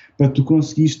grande para tu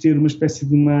conseguires ter uma espécie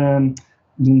de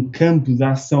um campo de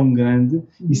ação grande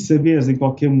e saberes em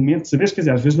qualquer momento, quer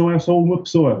dizer, às vezes não é só uma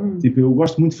pessoa. Tipo, eu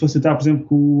gosto muito de facilitar, por exemplo,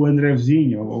 com o André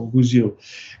Vizinho ou com o Gil.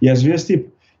 E às vezes,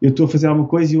 tipo, eu estou a fazer alguma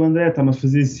coisa e o André está-me a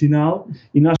fazer esse sinal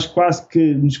e nós quase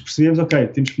que nos percebemos, ok,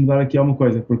 temos que mudar aqui alguma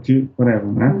coisa, porque, whatever,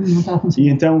 não é? Não está a funcionar.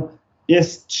 E então,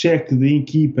 esse check de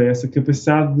equipa, essa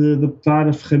capacidade de adaptar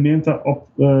a ferramenta,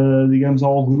 digamos,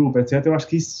 ao grupo, etc., eu acho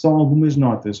que isso são algumas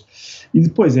notas. E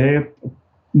depois é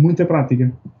muita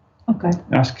prática. Ok.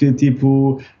 Acho que,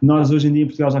 tipo, nós hoje em dia em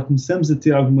Portugal já começamos a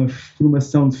ter alguma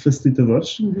formação de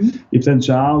facilitadores e, portanto,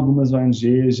 já há algumas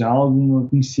ONGs, já há algum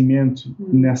conhecimento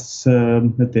nessa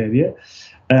matéria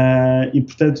e,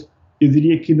 portanto, eu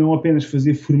diria que não apenas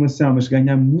fazer formação, mas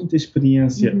ganhar muita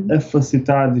experiência a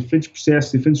facilitar diferentes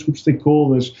processos, diferentes grupos de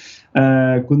stakeholders,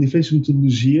 com diferentes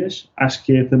metodologias, acho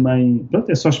que é também, pronto,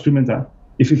 é só experimentar.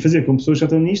 E fazer com pessoas que já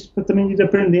estão nisto para também ir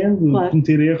aprendendo,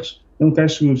 cometer erros em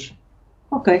locais seguros.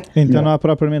 Ok. Então não há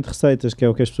propriamente receitas, que é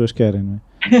o que as pessoas querem, não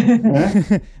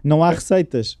é? Não há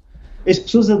receitas. As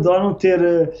pessoas adoram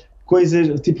ter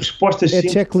coisas, tipo respostas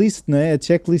simples. É checklist, não é? É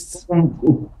checklist.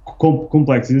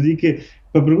 Complexas. Eu digo que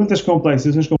para perguntas complexas,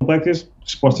 situações complexas,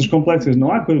 respostas complexas.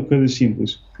 Não há coisas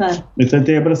simples. Claro. Portanto,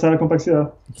 é abraçar a complexidade.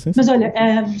 Sim. Mas olha,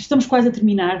 estamos quase a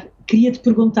terminar. Queria-te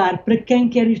perguntar, para quem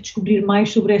quer ir descobrir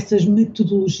mais sobre essas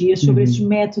metodologias, sobre esses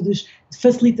métodos de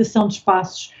facilitação de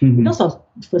espaços, não só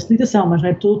de facilitação, mas não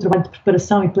é todo o trabalho de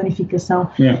preparação e planificação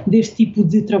deste tipo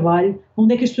de trabalho,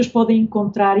 onde é que as pessoas podem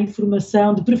encontrar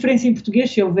informação, de preferência em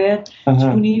português, se houver,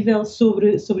 disponível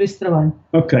sobre esse trabalho?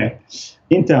 Ok.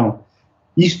 Então,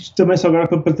 isto também só agora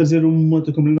para trazer uma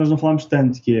outra componente que nós não falámos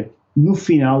tanto, que é, no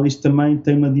final, isto também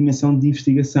tem uma dimensão de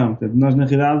investigação. Portanto, nós, na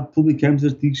realidade, publicamos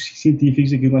artigos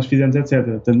científicos daquilo que nós fizemos, etc.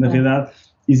 Portanto, na realidade,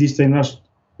 existem nós,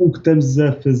 o que estamos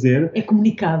a fazer... É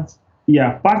comunicado. E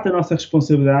a parte da nossa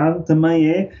responsabilidade também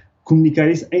é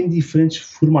comunicar isso em diferentes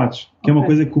formatos, que é uma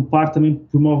coisa que o PAR também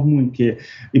promove muito, que é,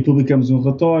 e publicamos um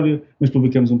relatório, mas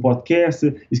publicamos um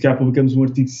podcast, e se calhar publicamos um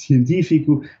artigo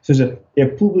científico, ou seja, é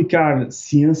publicar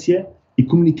ciência e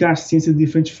comunicar ciência de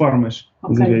diferentes formas.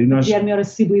 E nós, criar melhor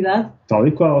acessibilidade? Tal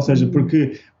e qual, ou seja,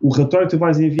 porque o relatório que tu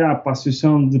vais enviar para a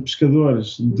Associação de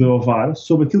Pescadores de Ovar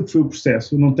sobre aquilo que foi o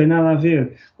processo não tem nada a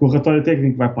ver com o relatório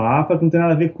técnico que vai para a APA, não tem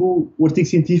nada a ver com o artigo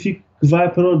científico que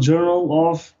vai para o Journal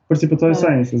of Participatory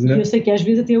Science. Eu sei que às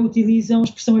vezes até utilizam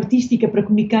expressão artística para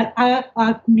comunicar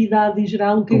à comunidade em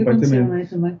geral o que é que aconteceu, não é?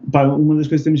 Também. Uma das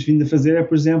coisas que temos vindo a fazer é,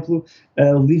 por exemplo,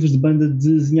 livros de banda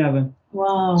desenhada.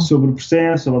 Uau. Sobre o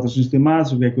processo, sobre alterações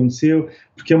climáticas, o que aconteceu,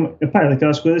 porque é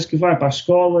daquelas coisas que vai para as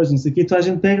escolas, não sei o quê, toda a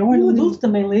gente pega, olha, o adulto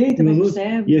também lê e também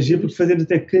percebe. E agir porque fazer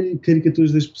até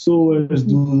caricaturas das pessoas,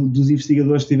 dos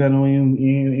investigadores que estiveram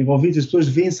envolvidos, as pessoas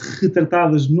vêm-se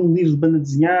retratadas num livro de banda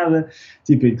desenhada,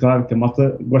 tipo, e claro que a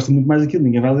malta gosta muito mais daquilo,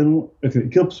 ninguém vai ler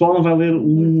aquele pessoal não vai ler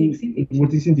um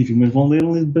artigo científico, mas vão ler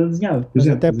um livro de banda desenhada. Mas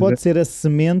até pode ser a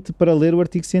semente para ler o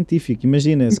artigo científico.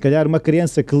 Imagina, se calhar uma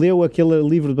criança que leu aquele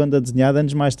livro de banda desenhada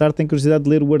anos mais tarde tem curiosidade de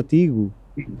ler o artigo.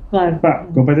 Claro.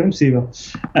 Completamente possível.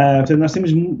 Portanto, nós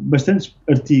temos bastantes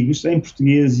artigos em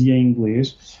português e em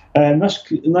inglês.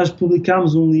 Nós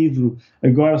publicámos um livro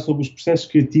agora sobre os processos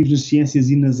criativos nas ciências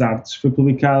e nas artes. Foi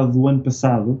publicado o ano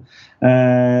passado.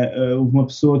 Uma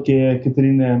pessoa que é a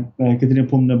Catarina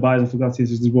Pombo na Baia, da Faculdade de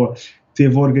Ciências de Lisboa,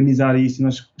 teve a organizar isso e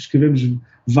nós escrevemos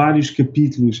vários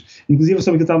capítulos, inclusive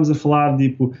sobre o que estávamos a falar,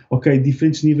 tipo,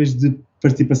 diferentes níveis de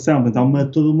participação, portanto, há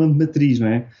toda uma matriz, não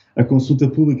é? A consulta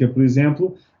pública, por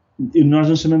exemplo, nós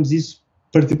não chamamos isso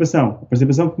participação. A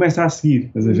participação começa a seguir,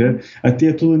 estás a ver?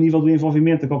 Até todo o nível do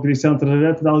envolvimento, a cocriação,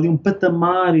 dá ali um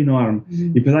patamar enorme. E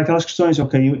depois há aquelas questões,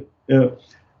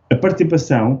 a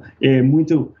participação é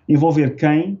muito envolver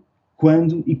quem,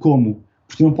 quando e como.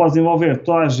 Porque não podes envolver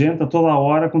toda a gente a toda a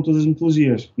hora com todas as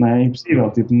metodologias, não é? É impossível.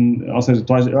 Tipo, ou seja,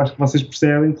 eu acho que vocês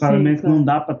percebem claramente que não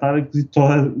dá para estar a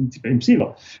toda, tipo, é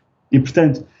impossível. E,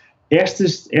 portanto,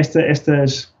 estas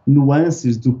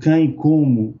nuances do quem,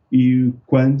 como e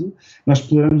quando, nós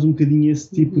exploramos um bocadinho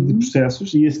esse tipo de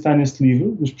processos, e esse está neste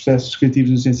livro, dos processos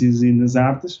criativos nas ciências e nas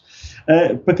artes.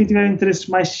 Para quem tiver interesses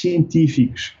mais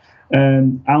científicos,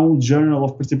 há um Journal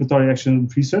of Participatory Action and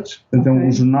Research, portanto é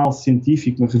um jornal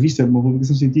científico, uma revista, uma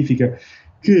publicação científica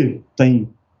que tem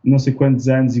não sei quantos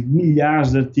anos e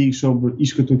milhares de artigos sobre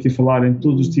isto que eu estou aqui a falar em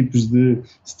todos os tipos de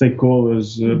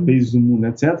stakeholders, países do mundo,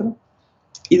 etc.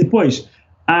 E depois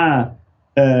há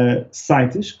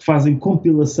sites que fazem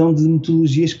compilação de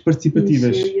metodologias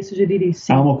participativas. Isso, eu ia sugerir isso,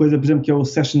 sim. Há uma coisa, por exemplo, que é o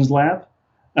Sessions Lab,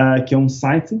 que é um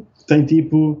site que tem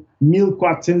tipo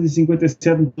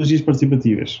 1457 metodologias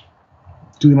participativas.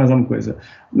 Tudo e mais alguma coisa.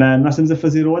 Nós estamos a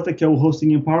fazer outra, que é o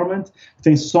Hosting Empowerment, que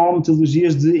tem só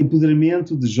metodologias de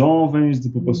empoderamento de jovens, de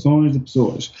populações, de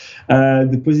pessoas.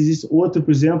 Depois existe outro,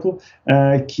 por exemplo,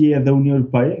 que é da União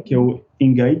Europeia, que é o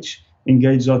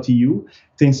Engage.eu,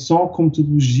 que tem só com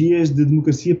metodologias de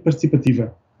democracia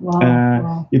participativa.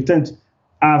 Uau. E, portanto,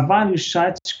 há vários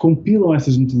sites que compilam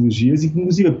essas metodologias e que,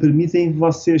 inclusive, permitem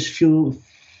vocês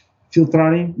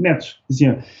filtrarem métodos. Assim,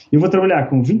 eu vou trabalhar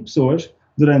com 20 pessoas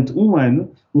durante um ano,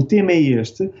 o tema é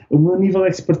este, o meu nível de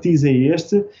expertise é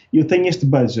este, e eu tenho este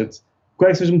budget.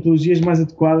 Quais são as metodologias mais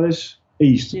adequadas a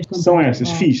isto? São estas,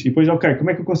 fixe. E depois, ok,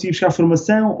 como é que eu consigo buscar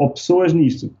formação ou pessoas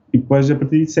nisto? E depois, a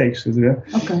partir disso, segues, estás a ver?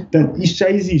 Portanto, isto já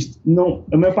existe. Não,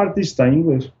 a maior parte disto está em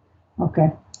inglês.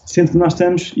 Sendo que nós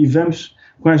estamos e vamos,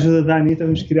 com a ajuda da Anitta,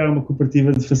 vamos criar uma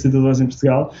cooperativa de facilitadores em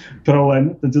Portugal para o ano.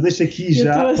 Portanto, eu deixo aqui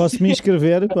já... Posso me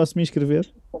inscrever?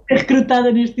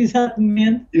 Recrutada neste exato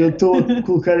momento. Eu estou a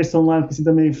colocar isto online, porque assim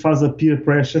também faz a peer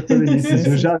pressure para isso.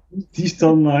 Eu já meti isto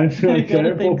online, ok?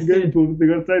 Para o pequeno público,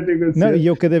 agora tem que acontecer. Não, e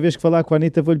eu cada vez que falar com a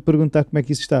Anitta vou-lhe perguntar como é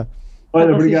que isso está.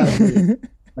 Olha, obrigado.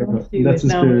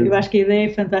 Não, eu acho que a ideia é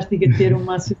fantástica de ter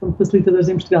uma associação de facilitadores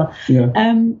em Portugal.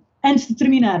 Antes de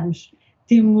terminarmos,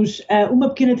 temos uma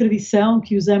pequena tradição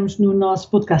que usamos no nosso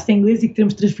podcast em inglês e que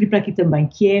queremos transferir para aqui também,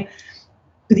 que é,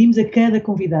 pedimos a cada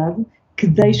convidado que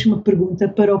deixe uma pergunta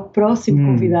para o próximo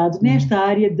convidado nesta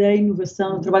área da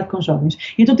inovação no trabalho com jovens.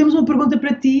 Então temos uma pergunta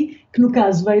para ti, que no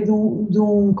caso veio de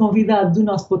um convidado do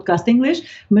nosso podcast em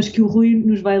inglês, mas que o Rui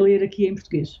nos vai ler aqui em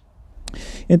português.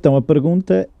 Então a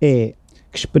pergunta é: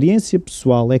 que experiência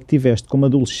pessoal é que tiveste como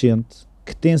adolescente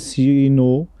que te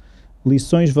ensinou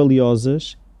lições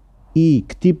valiosas e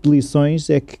que tipo de lições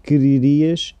é que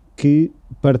querias que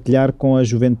partilhar com a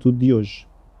juventude de hoje?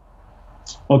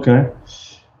 Ok.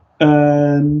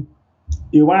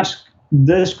 Eu acho que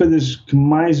das coisas que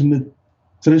mais me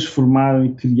transformaram e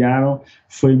criaram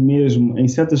foi mesmo, em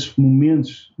certos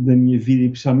momentos da minha vida, e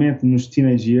principalmente nos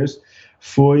teenage years,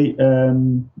 foi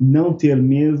não ter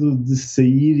medo de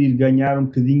sair e ganhar um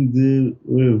bocadinho de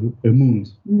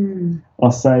mundo.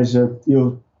 Ou seja,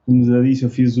 como já disse, eu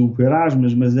fiz o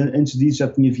Erasmus, mas antes disso já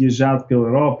tinha viajado pela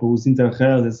Europa, os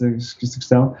Interrails, essa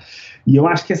questão, e eu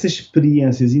acho que essas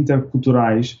experiências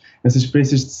interculturais, essas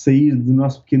experiências de sair do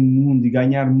nosso pequeno mundo e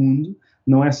ganhar mundo,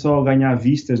 não é só ganhar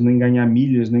vistas, nem ganhar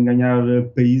milhas, nem ganhar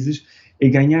países, é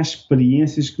ganhar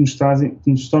experiências que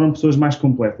nos tornam pessoas mais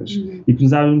completas e que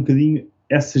nos abrem um bocadinho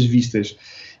essas vistas.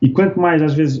 E quanto mais,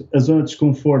 às vezes, a zona de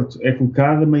desconforto é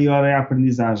colocada, maior é a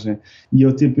aprendizagem. E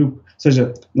ou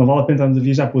seja, não vale a pena estarmos a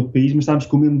viajar para outro país, mas estamos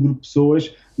com o mesmo grupo de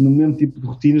pessoas, no mesmo tipo de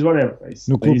rotinas, whatever.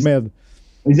 No Clube Med.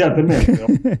 Exatamente.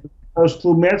 Os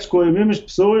Clube Meds com as mesmas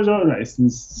pessoas,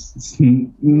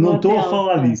 não estou a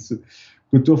falar disso. O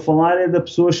que eu estou a falar é da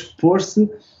pessoa expor-se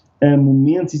a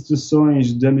momentos e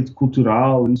situações de âmbito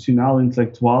cultural, emocional,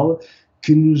 intelectual,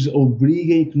 que nos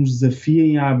obriguem, que nos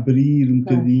desafiem a abrir um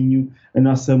bocadinho a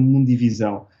nossa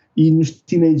mundivisão. E nos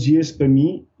teenage years, para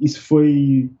mim, isso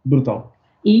foi brutal.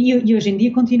 E hoje em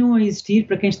dia continuam a existir,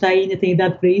 para quem está aí ainda tem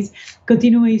idade para isso,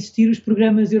 continuam a existir os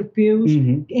programas europeus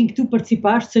em que tu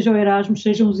participaste, seja o Erasmus,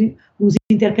 sejam os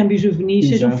intercâmbios juvenis,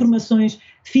 sejam formações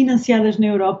financiadas na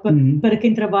Europa para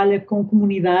quem trabalha com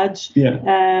comunidades,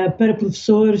 para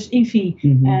professores, enfim,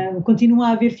 continua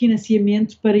a haver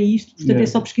financiamento para isto, portanto é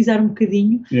só pesquisar um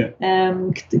bocadinho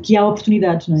que há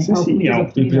oportunidades, não é? Sim,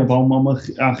 por exemplo,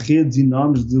 há redes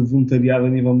enormes de voluntariado a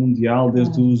nível mundial,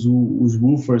 desde os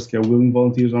WWOOFers, que é o Willing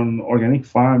Volunteers on Organic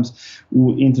Farms,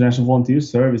 o International Volunteer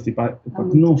Service,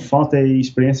 que não falta é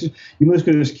experiências, e uma das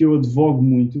coisas que eu advogo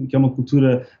muito, que é uma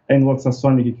cultura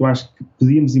anglo-saxónica que eu acho que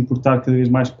podíamos importar cada vez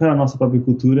mais para a nossa própria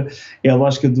cultura, é a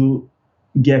lógica do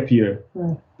gap year.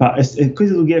 A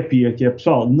coisa do gap year, que é,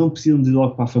 pessoal, não precisam de ir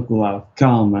logo para a faculdade,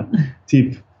 calma,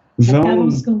 Acabam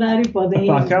o secundário, podem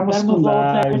acabam o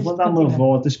secundário, vão dar uma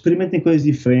volta, experimentem coisas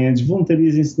diferentes,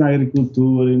 voluntariam-se na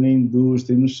agricultura, na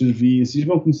indústria, nos serviços,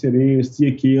 vão conhecer estes e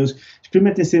aqueles,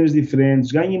 experimentem cenas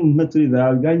diferentes, ganhem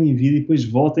maturidade, ganhem vida e depois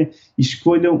voltem e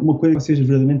escolham uma coisa que vocês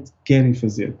verdadeiramente querem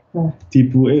fazer.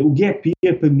 Tipo, o gap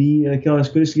year para mim é aquelas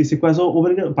coisas que devia ser quase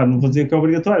obrigatório, não vou dizer que é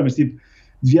obrigatório, mas tipo,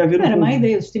 devia haver era má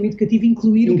ideia do sistema educativo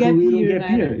incluir o gap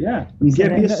year.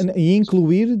 E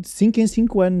incluir de 5 em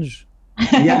 5 anos.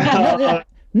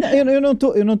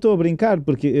 Eu não estou a brincar,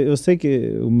 porque eu sei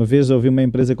que uma vez ouvi uma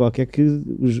empresa qualquer que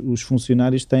os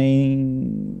funcionários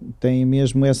têm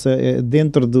mesmo essa,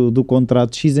 dentro do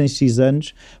contrato, X em X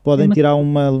anos, podem tirar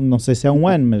não sei se é um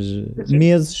ano, mas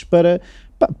meses para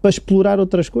explorar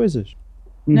outras coisas.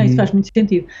 Não, isso faz muito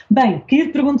sentido. Bem, queria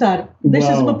te perguntar,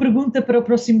 deixas uma pergunta para o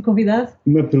próximo convidado?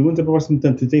 Uma pergunta para o próximo,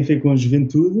 portanto, tem a ver com a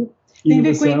juventude, tem a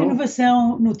ver com a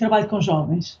inovação no trabalho com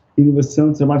jovens. Inovação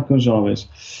no trabalho com jovens.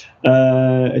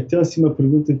 Então, assim, uma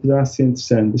pergunta que poderá ser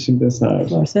interessante, deixa-me pensar.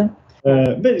 Força.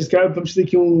 Bem, vamos ter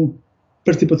aqui um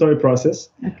participatory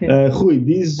process. Okay. Rui,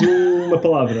 diz uma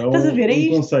palavra. Estás a ver,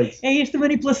 conceito. É esta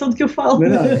manipulação de que eu falo.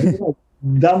 Não.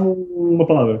 Dá-me uma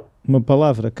palavra. Uma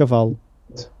palavra, cavalo.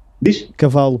 Diz?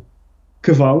 Cavalo.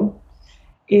 Cavalo?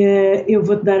 Eu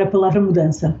vou-te dar a palavra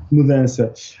mudança.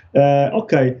 Mudança.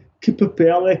 Ok. Que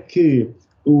papel é que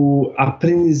a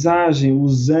aprendizagem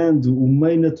usando o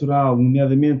meio natural,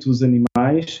 nomeadamente os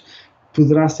animais,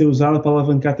 poderá ser usada para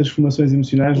alavancar transformações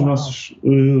emocionais nos nossos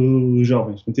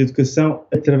jovens? Portanto, educação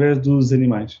através dos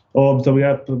animais. Muito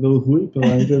obrigado pelo Rui, pela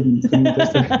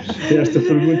esta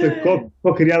pergunta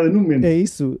co-criada no momento. É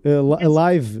isso,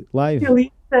 live.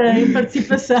 Em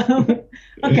participação.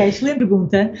 Ok, excelente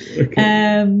pergunta. Okay.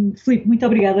 Filipe, muito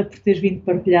obrigada por teres vindo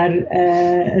partilhar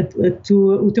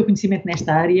o teu conhecimento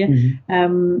nesta área.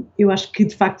 Eu acho que,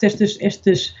 de facto,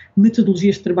 estas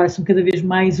metodologias de trabalho são cada vez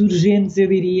mais urgentes, eu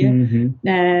diria,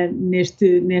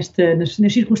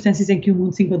 nas circunstâncias em que o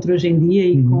mundo se encontra hoje em dia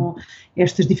e com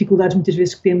estas dificuldades muitas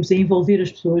vezes que temos em envolver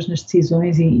as pessoas nas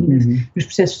decisões e nos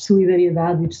processos de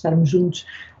solidariedade e de estarmos juntos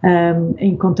a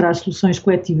encontrar soluções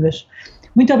coletivas.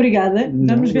 Muito obrigada,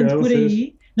 vamos vendo por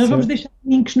aí. Nós vamos deixar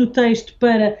links no texto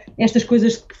para estas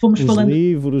coisas que fomos falando.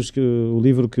 O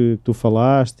livro que tu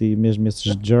falaste e mesmo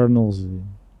esses journals.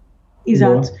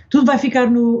 Exato. Boa. Tudo vai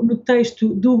ficar no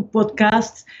texto do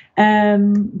podcast.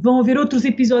 Vão haver outros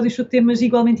episódios sobre temas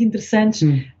igualmente interessantes.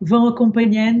 Vão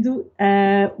acompanhando.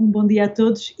 Um bom dia a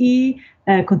todos e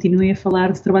continuem a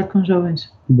falar de trabalho com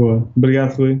jovens. Boa.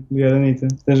 Obrigado, Rui. Obrigado, Anitta.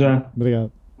 Até já.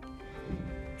 Obrigado.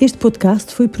 Este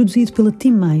podcast foi produzido pela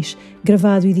Team Mais,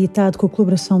 gravado e editado com a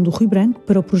colaboração do Rui Branco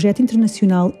para o projeto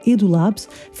internacional EduLabs,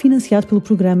 financiado pelo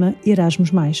programa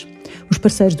Erasmus+. Os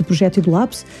parceiros do projeto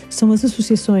EduLabs são as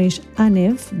associações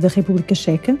ANEV, da República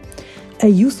Checa, a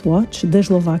Youth Watch, da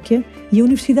Eslováquia, e a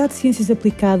Universidade de Ciências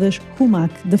Aplicadas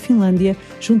RUMAC, da Finlândia,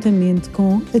 juntamente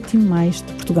com a Team Mais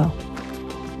de Portugal.